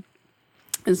 And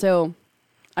so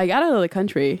I got out of the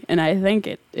country, and I think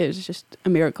it is just a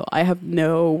miracle. I have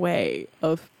no way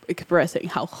of expressing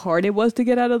how hard it was to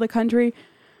get out of the country.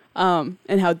 And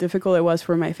how difficult it was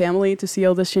for my family to see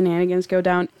all the shenanigans go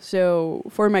down. So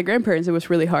for my grandparents, it was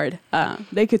really hard.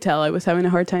 They could tell I was having a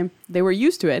hard time. They were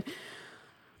used to it,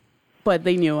 but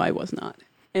they knew I was not.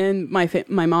 And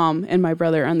my mom and my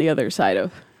brother on the other side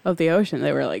of the ocean,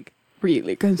 they were like,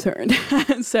 really concerned.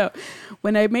 So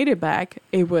when I made it back,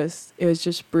 it was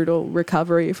just brutal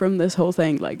recovery from this whole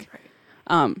thing. Like,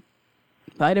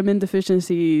 vitamin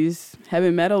deficiencies,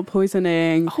 heavy metal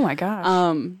poisoning. Oh my gosh.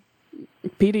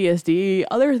 PTSD,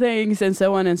 other things, and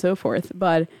so on and so forth.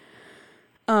 But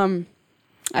I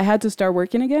had to start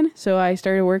working again, so I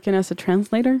started working as a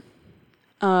translator.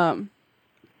 And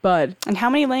how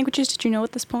many languages did you know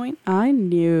at this point? I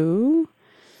knew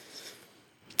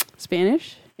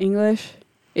Spanish, English,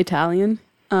 Italian.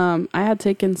 I had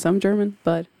taken some German,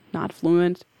 but not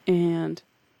fluent, and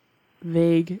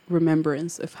vague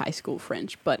remembrance of high school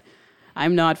French. But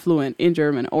I'm not fluent in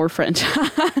German or French.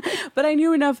 But I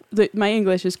knew enough that my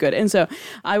English is good. And so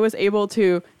I was able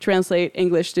to translate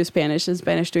English to Spanish and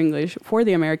Spanish to English for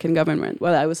the American government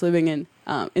while I was living in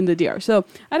the DR. So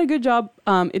I had a good job.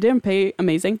 It didn't pay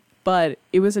amazing, but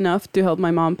it was enough to help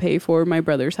my mom pay for my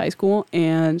brother's high school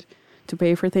and to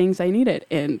pay for things I needed.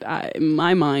 And in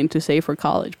my mind, to save for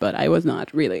college, but I was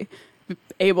not really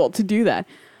able to do that.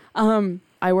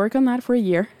 I worked on that for a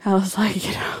year. I was like,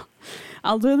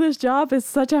 I'll do this job. It's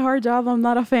such a hard job. I'm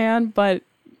not a fan, but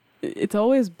it's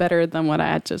always better than what I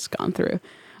had just gone through.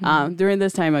 During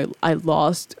this time, I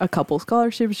lost a couple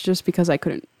scholarships just because I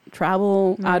couldn't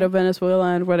travel out of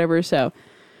Venezuela and whatever. So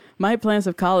my plans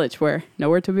of college were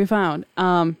nowhere to be found.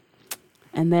 And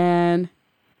then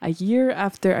a year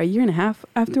and a half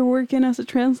after working as a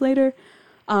translator,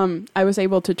 I was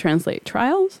able to translate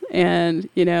trials and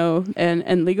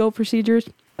legal procedures.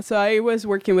 So I was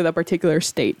working with a particular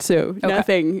state, so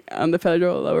nothing on the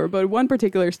federal level, but one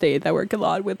particular state that worked a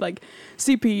lot with like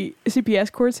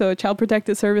CPS courts, so Child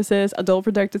Protective Services, Adult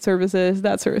Protective Services,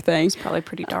 that sort of thing. It's probably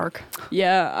pretty dark.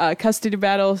 Yeah, custody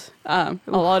battles, a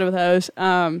lot of those,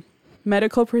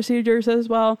 medical procedures as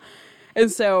well.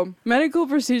 And so medical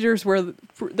procedures were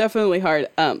definitely hard.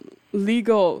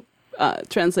 Legal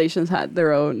translations had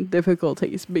their own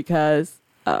difficulties because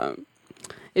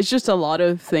it's just a lot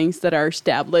of things that are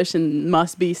established and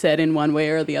must be said in one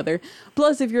way or the other.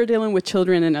 Plus, if you're dealing with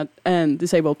children and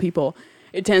disabled people,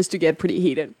 it tends to get pretty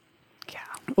heated. Yeah.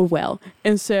 Oh, well.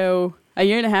 And so a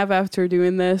year and a half after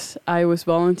doing this, I was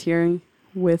volunteering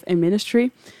with a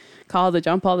ministry called the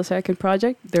John Paul II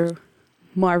Project. They're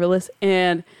marvelous.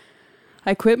 And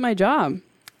I quit my job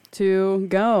to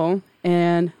go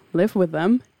and live with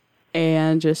them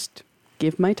and just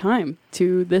give my time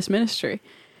to this ministry.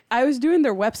 I was doing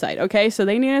their website, okay? So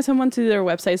they needed someone to do their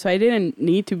website, so I didn't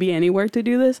need to be anywhere to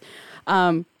do this.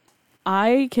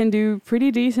 I can do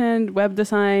pretty decent web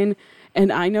design,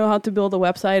 and I know how to build a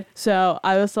website. So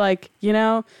I was like,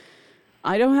 I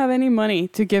don't have any money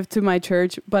to give to my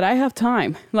church, but I have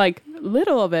time. Like,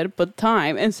 little of it, but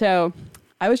time. And so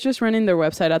I was just running their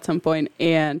website at some point,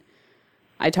 and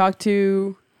I talked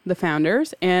to the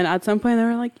founders, and at some point they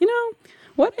were like,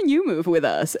 why don't you move with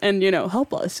us and,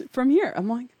 help us from here? I'm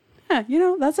like,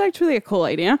 yeah, that's actually a cool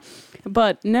idea.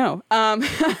 But no,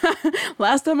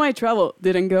 last time I traveled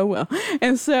didn't go well.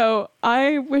 And so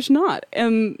I wish not.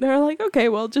 And they're like, okay,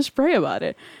 well, just pray about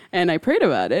it. And I prayed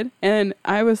about it. And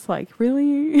I was like,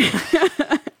 really?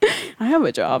 I have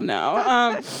a job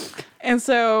now. And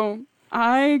so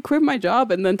I quit my job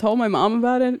and then told my mom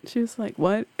about it. She was like,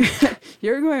 what?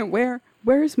 You're going where?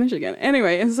 Where's Michigan?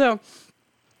 Anyway, and so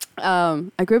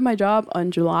I quit my job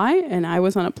on July, and I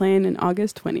was on a plane in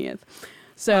August 20th.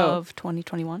 So of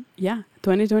 2021? Yeah,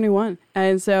 2021.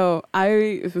 And so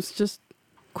it was just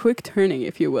quick turning,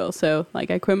 if you will. So I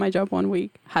quit my job 1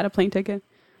 week, had a plane ticket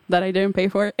that I didn't pay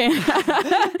for, and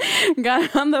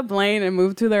got on the plane and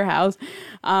moved to their house.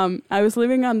 I was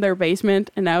living on their basement,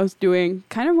 and I was doing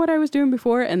kind of what I was doing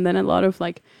before, and then a lot of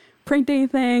printing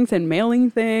things and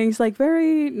mailing things,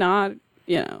 very not,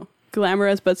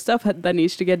 glamorous, but stuff that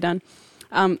needs to get done.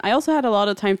 I also had a lot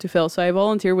of time to fill, so I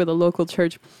volunteered with a local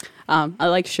church.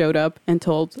 I showed up and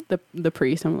told the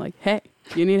priest, I'm like, hey,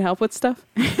 you need help with stuff?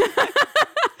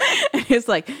 And he's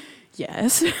like,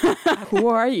 yes. Who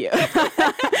are you?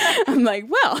 I'm like,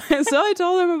 well, and so I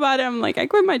told him about it. I'm like, I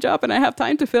quit my job and I have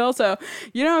time to fill. So,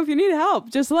 if you need help,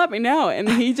 just let me know. And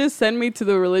he just sent me to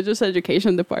the religious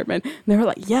education department. And they were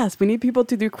like, yes, we need people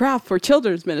to do craft for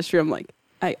children's ministry. I'm like,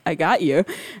 I got you.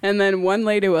 And then one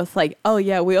lady was like, oh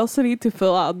yeah, we also need to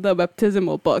fill out the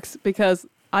baptismal books because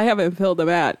I haven't filled them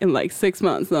out in 6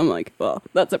 months. And I'm like, well,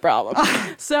 that's a problem.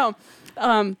 So,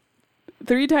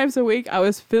 3 times a week, I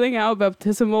was filling out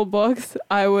baptismal books.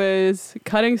 I was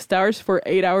cutting stars for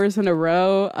 8 hours in a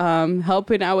row,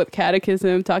 helping out with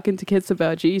catechism, talking to kids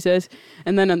about Jesus.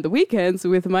 And then on the weekends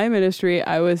with my ministry,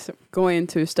 I was going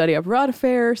to study abroad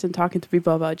affairs and talking to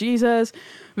people about Jesus,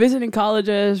 visiting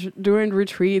colleges, doing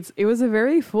retreats. It was a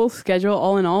very full schedule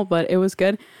all in all, but it was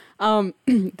good.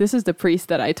 This is the priest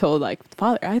that I told, like,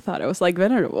 Father, I thought it was like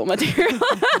venerable material.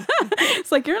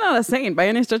 It's like, you're not a saint by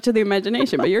any stretch of the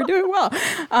imagination, but you're doing well.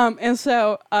 And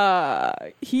so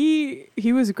he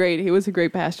was great. He was a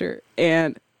great pastor.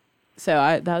 And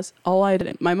so that's all I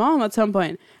did. My mom at some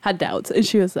point had doubts, and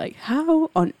she was like,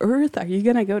 how on earth are you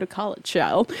going to go to college,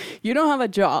 child? You don't have a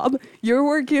job. You're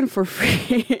working for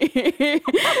free.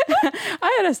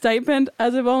 I had a stipend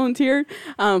as a volunteer,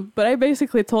 but I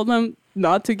basically told them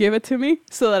not to give it to me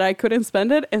so that I couldn't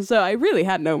spend it. And so I really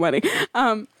had no money.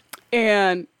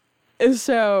 And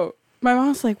so my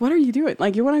mom's like, what are you doing?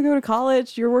 Like, you want to go to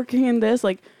college? You're working in this?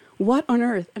 Like, what on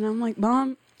earth? And I'm like,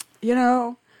 Mom,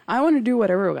 I want to do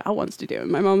whatever God wants to do.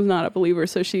 And my mom's not a believer,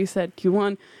 so she said, do you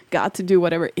want God to do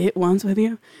whatever it wants with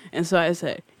you? And so I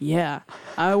said, yeah,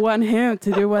 I want him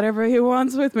to do whatever he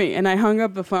wants with me. And I hung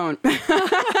up the phone.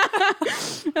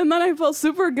 And then I felt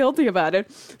super guilty about it.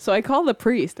 So I called the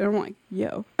priest, and I'm like,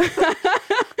 yo.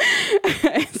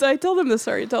 So I told him the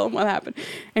story, told him what happened.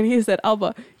 And he said,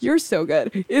 Alba, you're so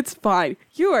good. It's fine.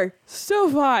 You are so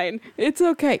fine. It's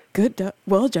okay. Good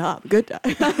well job. Good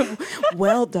job.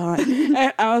 Well done.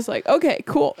 And I was like, okay,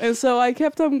 cool. And so I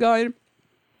kept on going.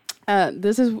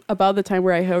 This is about the time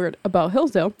where I heard about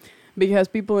Hillsdale, because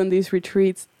people in these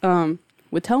retreats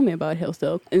would tell me about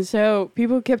Hillsdale. And so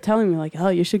people kept telling me, like, oh,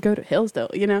 you should go to Hillsdale.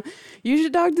 You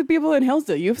should talk to people in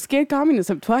Hillsdale. You've scared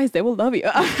communism twice. They will love you.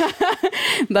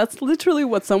 That's literally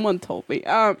what someone told me.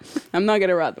 I'm not going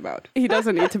to rat them out. He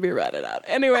doesn't need to be ratted out.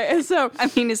 Anyway, and so... I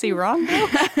mean, is he wrong, though?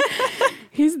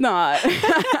 He's not.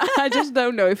 I just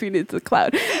don't know if he needs the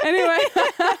clout. Anyway,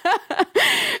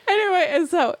 and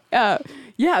so...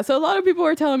 yeah, so a lot of people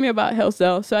were telling me about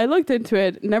Hillsdale, so I looked into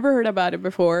it, never heard about it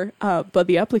before, but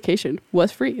the application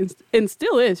was free and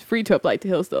still is free to apply to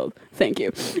Hillsdale. Thank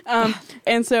you.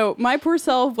 And so my poor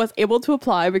self was able to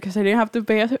apply because I didn't have to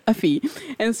pay a fee.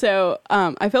 And so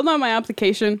I filled out my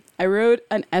application, I wrote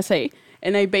an essay,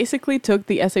 and I basically took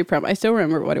the essay prompt. I still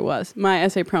remember what it was. My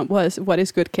essay prompt was, what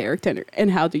is good character and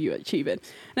how do you achieve it?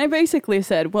 And I basically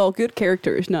said, well, good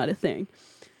character is not a thing.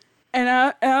 And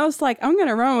I was like, I'm going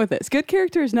to run with this. Good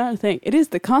character is not a thing. It is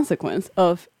the consequence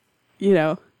of,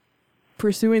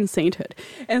 pursuing sainthood.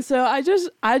 And so I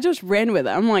just ran with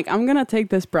it. I'm like, I'm going to take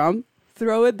this prompt,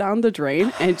 throw it down the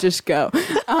drain, and just go.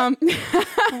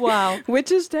 Wow. Which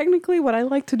is technically what I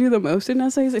like to do the most in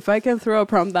essays. If I can throw a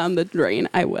prompt down the drain,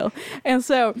 I will. And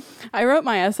so I wrote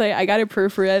my essay. I got it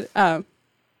proofread.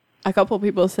 A couple of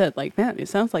people said, like, man, it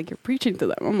sounds like you're preaching to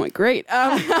them. I'm like, great.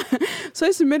 So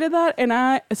I submitted that,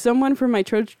 and someone from my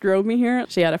church drove me here.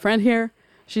 She had a friend here.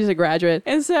 She's a graduate.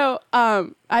 And so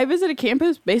I visited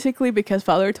campus basically because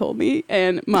Father told me,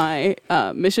 and my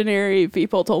missionary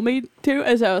people told me to.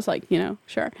 And so I was like,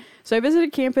 sure. So I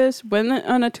visited campus, went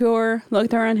on a tour,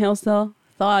 looked around Hillsdale,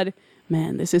 thought,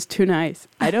 man, this is too nice.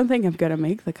 I don't think I'm going to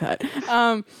make the cut.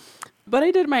 But I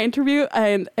did my interview,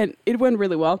 and it went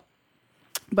really well.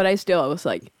 But I was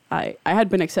like, I had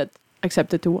been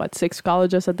accepted to 6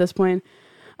 colleges at this point.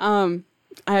 I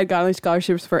had gotten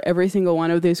scholarships for every single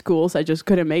one of these schools. I just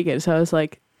couldn't make it. So I was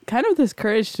like, kind of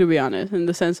discouraged, to be honest, in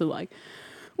the sense of like,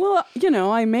 well,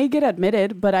 I may get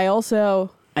admitted, but I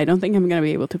don't think I'm going to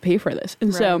be able to pay for this.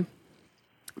 And so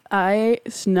I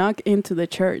snuck into the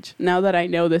church now that I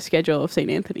know the schedule of St.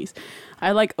 Anthony's.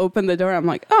 I opened the door. I'm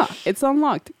like, it's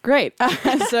unlocked. Great.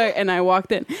 And I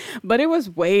walked in, but it was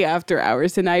way after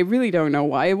hours, and I really don't know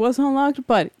why it was unlocked,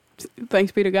 but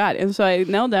thanks be to God. And so I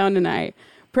knelt down and I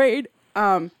prayed.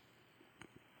 And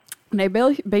I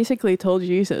basically told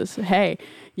Jesus, hey,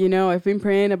 I've been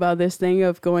praying about this thing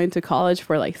of going to college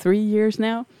for 3 years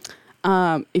now.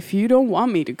 If you don't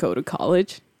want me to go to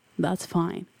college, that's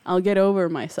fine. I'll get over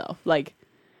myself.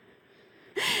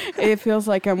 It feels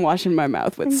like I'm washing my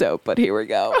mouth with soap, but here we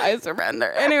go. I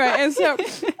surrender. Anyway,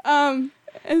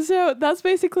 and so that's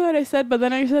basically what I said. But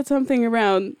then I said something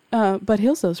around, but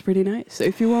Hillsdale's pretty nice. So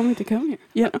if you want me to come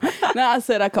here, Now I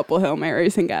said a couple Hail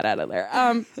Marys and got out of there.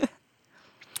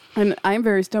 And I'm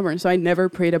very stubborn, so I never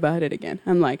prayed about it again.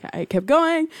 I kept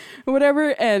going or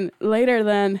whatever. And later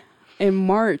then, in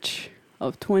March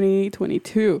of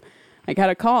 2022, I got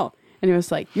a call. And it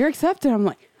was like, you're accepted. I'm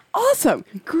like, awesome,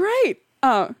 great.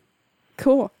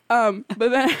 Cool. But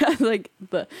then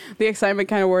the excitement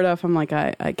kind of wore off. I'm like,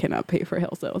 I cannot pay for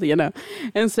Hillsdale,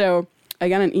 And so I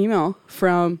got an email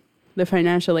from the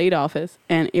financial aid office,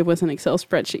 and it was an Excel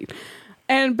spreadsheet.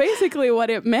 And basically what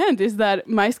it meant is that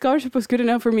my scholarship was good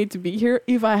enough for me to be here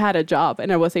if I had a job and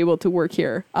I was able to work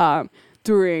here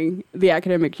during the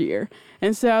academic year.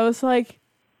 And so I was like,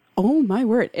 oh my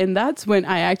word. And that's when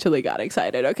I actually got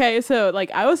excited. Okay. So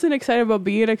like I wasn't excited about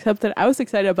being accepted. I was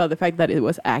excited about the fact that it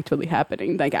was actually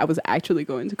happening. Like I was actually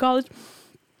going to college.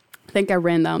 I think I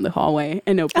ran down the hallway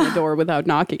and opened the door without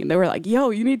knocking. And they were like,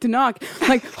 yo, you need to knock. I'm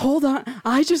like, hold on.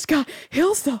 I just got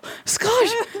Hillsdale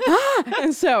Scholarship.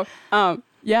 And so,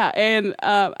 yeah. And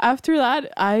after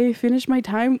that, I finished my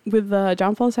time with the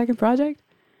John Paul II Project.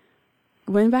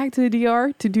 Went back to the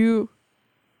DR to do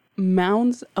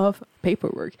mounds of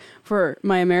paperwork for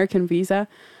my American visa.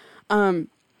 I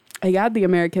got the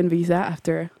American visa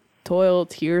after toil,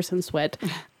 tears, and sweat.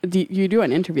 You do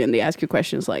an interview and they ask you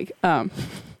questions like,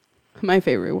 my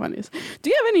favorite one is, do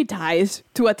you have any ties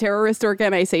to a terrorist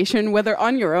organization, whether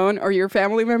on your own or your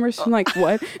family members? I'm like,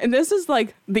 what? And this is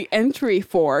like the entry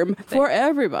form for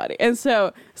everybody. And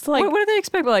so it's like, what do they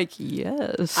expect? Like,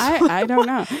 yes. I don't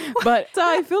know. But so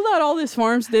I filled out all these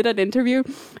forms, did an interview.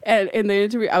 And in the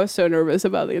interview, I was so nervous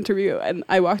about the interview. And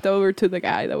I walked over to the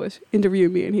guy that was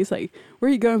interviewing me and he's like, where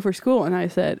are you going for school? And I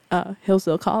said,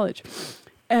 Hillsdale College.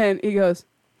 And he goes,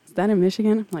 is that in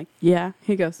Michigan? I'm like, yeah.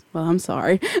 He goes, well, I'm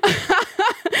sorry.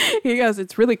 He goes,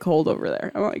 it's really cold over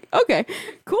there. I'm like, okay,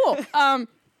 cool.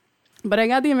 But I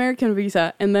got the American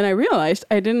visa, and then I realized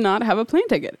I did not have a plane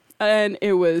ticket. And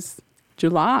it was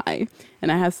July, and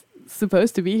I was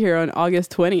supposed to be here on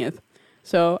August 20th.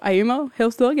 So I emailed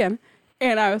Hillsdale again,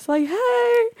 and I was like,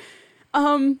 hey,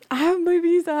 I have my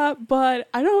visa, but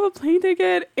I don't have a plane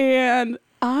ticket, and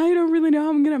I don't really know how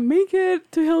I'm going to make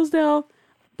it to Hillsdale.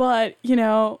 But, you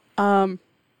know,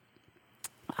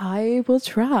 I will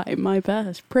try my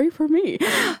best. Pray for me.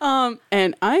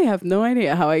 And I have no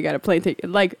idea how I got a plane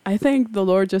ticket. Like, I thank the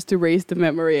Lord just to erase the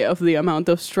memory of the amount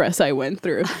of stress I went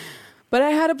through. But I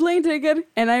had a plane ticket,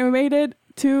 and I made it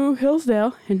to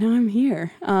Hillsdale, and now I'm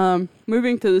here.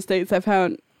 Moving to the States, I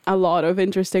found a lot of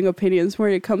interesting opinions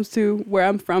when it comes to where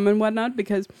I'm from and whatnot,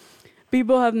 because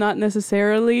people have not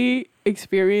necessarily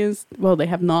experienced, well, they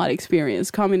have not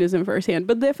experienced communism firsthand,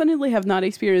 but definitely have not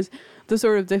experienced the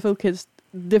sort of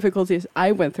difficulties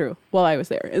I went through while I was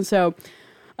there. And so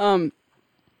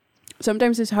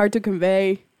sometimes it's hard to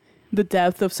convey the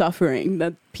depth of suffering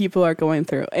that people are going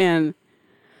through. And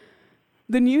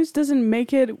the news doesn't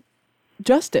make it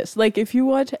justice. Like, if you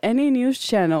watch any news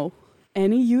channel,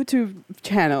 any YouTube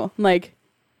channel, like,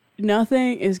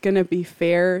 nothing is going to be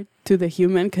fair to the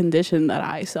human condition that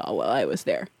I saw while I was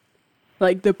there.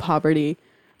 Like, the poverty,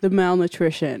 the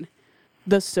malnutrition,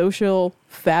 the social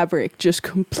fabric just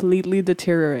completely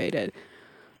deteriorated.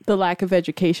 The lack of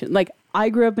education. Like, I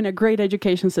grew up in a great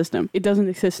education system. It doesn't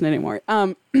exist anymore.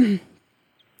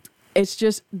 It's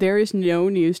just, there is no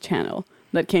news channel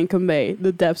that can convey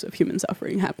the depths of human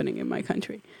suffering happening in my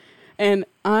country. And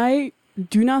I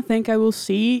do not think I will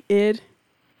see it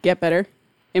get better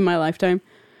in my lifetime.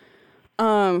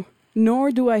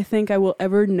 Nor do I think I will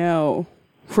ever know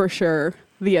for sure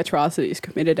the atrocities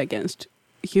committed against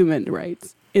human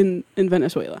rights in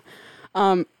Venezuela.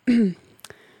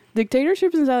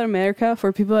 Dictatorships in South America,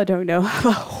 for people that don't know, have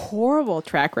a horrible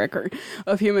track record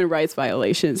of human rights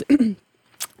violations.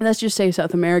 Let's just say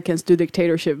South Americans do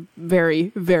dictatorship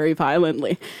very, very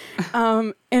violently.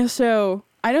 And so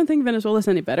I don't think Venezuela is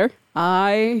any better.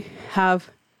 I have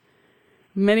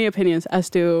many opinions as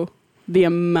to the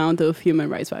amount of human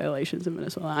rights violations in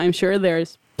Venezuela. I'm sure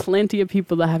there's plenty of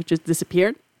people that have just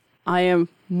disappeared. I am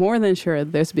more than sure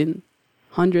there's been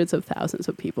hundreds of thousands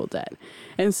of people dead.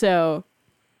 And so,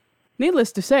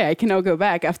 needless to say, I cannot go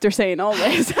back after saying all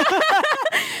this.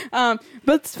 But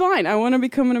it's fine. I want to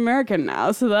become an American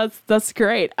now, so that's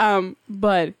great.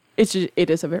 But it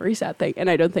is a very sad thing, and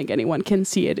I don't think anyone can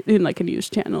see it in like a news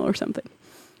channel or something.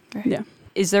 Right. Yeah.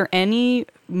 Is there any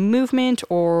movement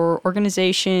or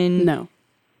organization?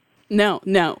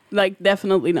 No, like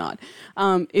definitely not.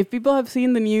 If people have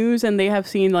seen the news and they have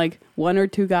seen like one or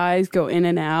two guys go in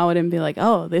and out and be like,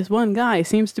 oh, this one guy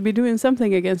seems to be doing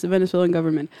something against the Venezuelan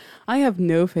government, I have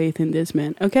no faith in this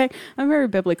man. Okay, I'm very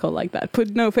biblical like that.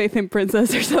 Put no faith in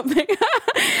princess or something.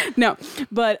 No,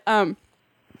 but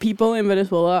people in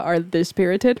Venezuela are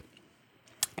dispirited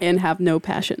and have no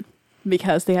passion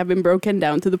because they have been broken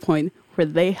down to the point where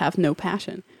they have no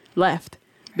passion left.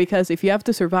 Because if you have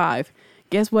to survive,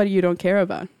 guess what you don't care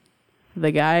about?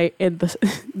 The guy in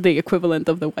the equivalent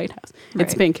of the White House. Right.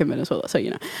 It's pink in Venezuela, so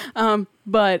you know.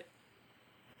 But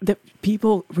the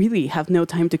people really have no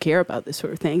time to care about this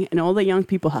sort of thing, and all the young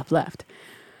people have left.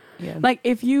 Yeah. Like,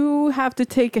 if you have to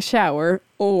take a shower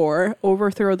or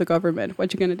overthrow the government,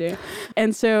 what you gonna do?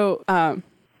 And so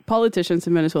politicians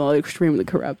in Venezuela are extremely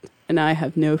corrupt, and I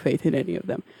have no faith in any of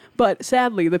them. But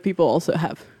sadly, the people also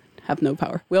have no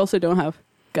power. We also don't have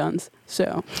guns.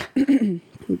 So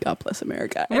God bless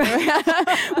America. Anyway,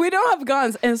 we don't have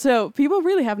guns. And so people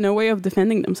really have no way of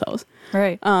defending themselves.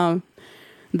 Right.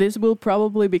 This will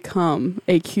probably become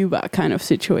a Cuba kind of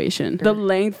situation. The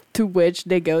length to which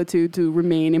they go to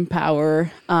remain in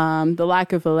power, the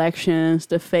lack of elections,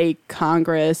 the fake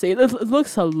Congress, it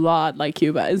looks a lot like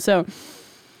Cuba. And so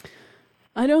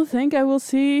I don't think I will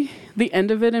see the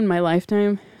end of it in my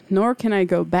lifetime, nor can I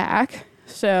go back.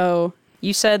 So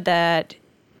you said that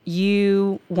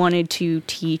you wanted to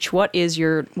teach. What is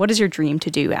your dream to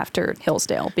do after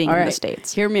Hillsdale, being in the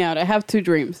States? Hear me out. I have 2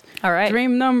 dreams. All right.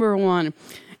 Dream number 1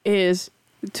 is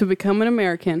to become an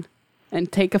American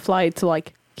and take a flight to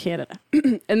like Canada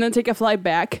and then take a flight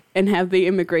back and have the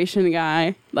immigration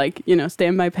guy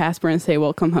stamp my passport and say,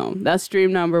 welcome home. That's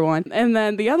dream number 1. And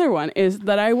then the other one is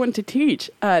that I want to teach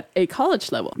at a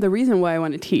college level. The reason why I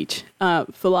want to teach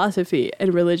philosophy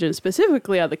and religion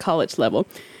specifically at the college level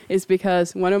is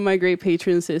because one of my great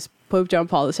patrons is Pope John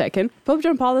Paul II. Pope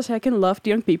John Paul II loved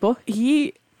young people.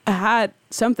 He had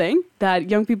something that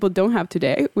young people don't have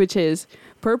today, which is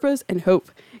purpose and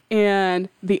hope. And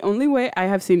the only way I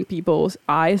have seen people's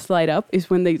eyes light up is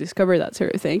when they discover that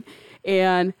sort of thing.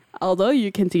 And although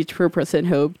you can teach purpose and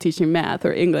hope, teaching math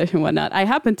or English and whatnot, I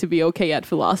happen to be okay at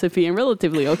philosophy and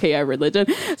relatively okay at religion.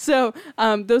 So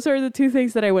those are the 2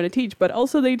 things that I want to teach. But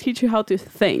also they teach you how to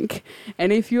think.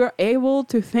 And if you are able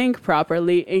to think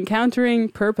properly, encountering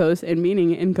purpose and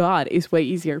meaning in God is way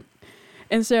easier.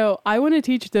 And so I want to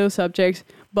teach those subjects.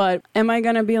 But am I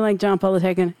going to be like John Paul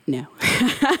II? No.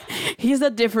 He's a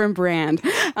different brand.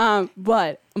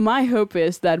 But my hope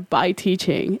is that by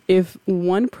teaching, if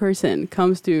one person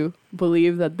comes to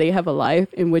believe that they have a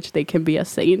life in which they can be a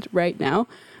saint right now,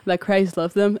 that Christ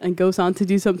loves them and goes on to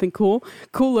do something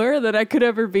cooler than I could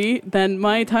ever be, then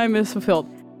my time is fulfilled.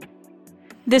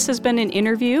 This has been an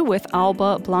interview with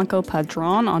Alba Blanco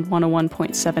Padron on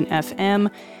 101.7 FM,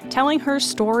 telling her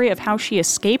story of how she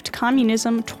escaped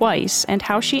communism twice and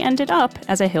how she ended up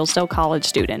as a Hillsdale College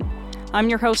student. I'm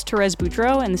your host, Therese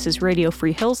Boudreaux, and this is Radio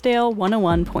Free Hillsdale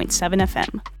 101.7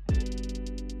 FM.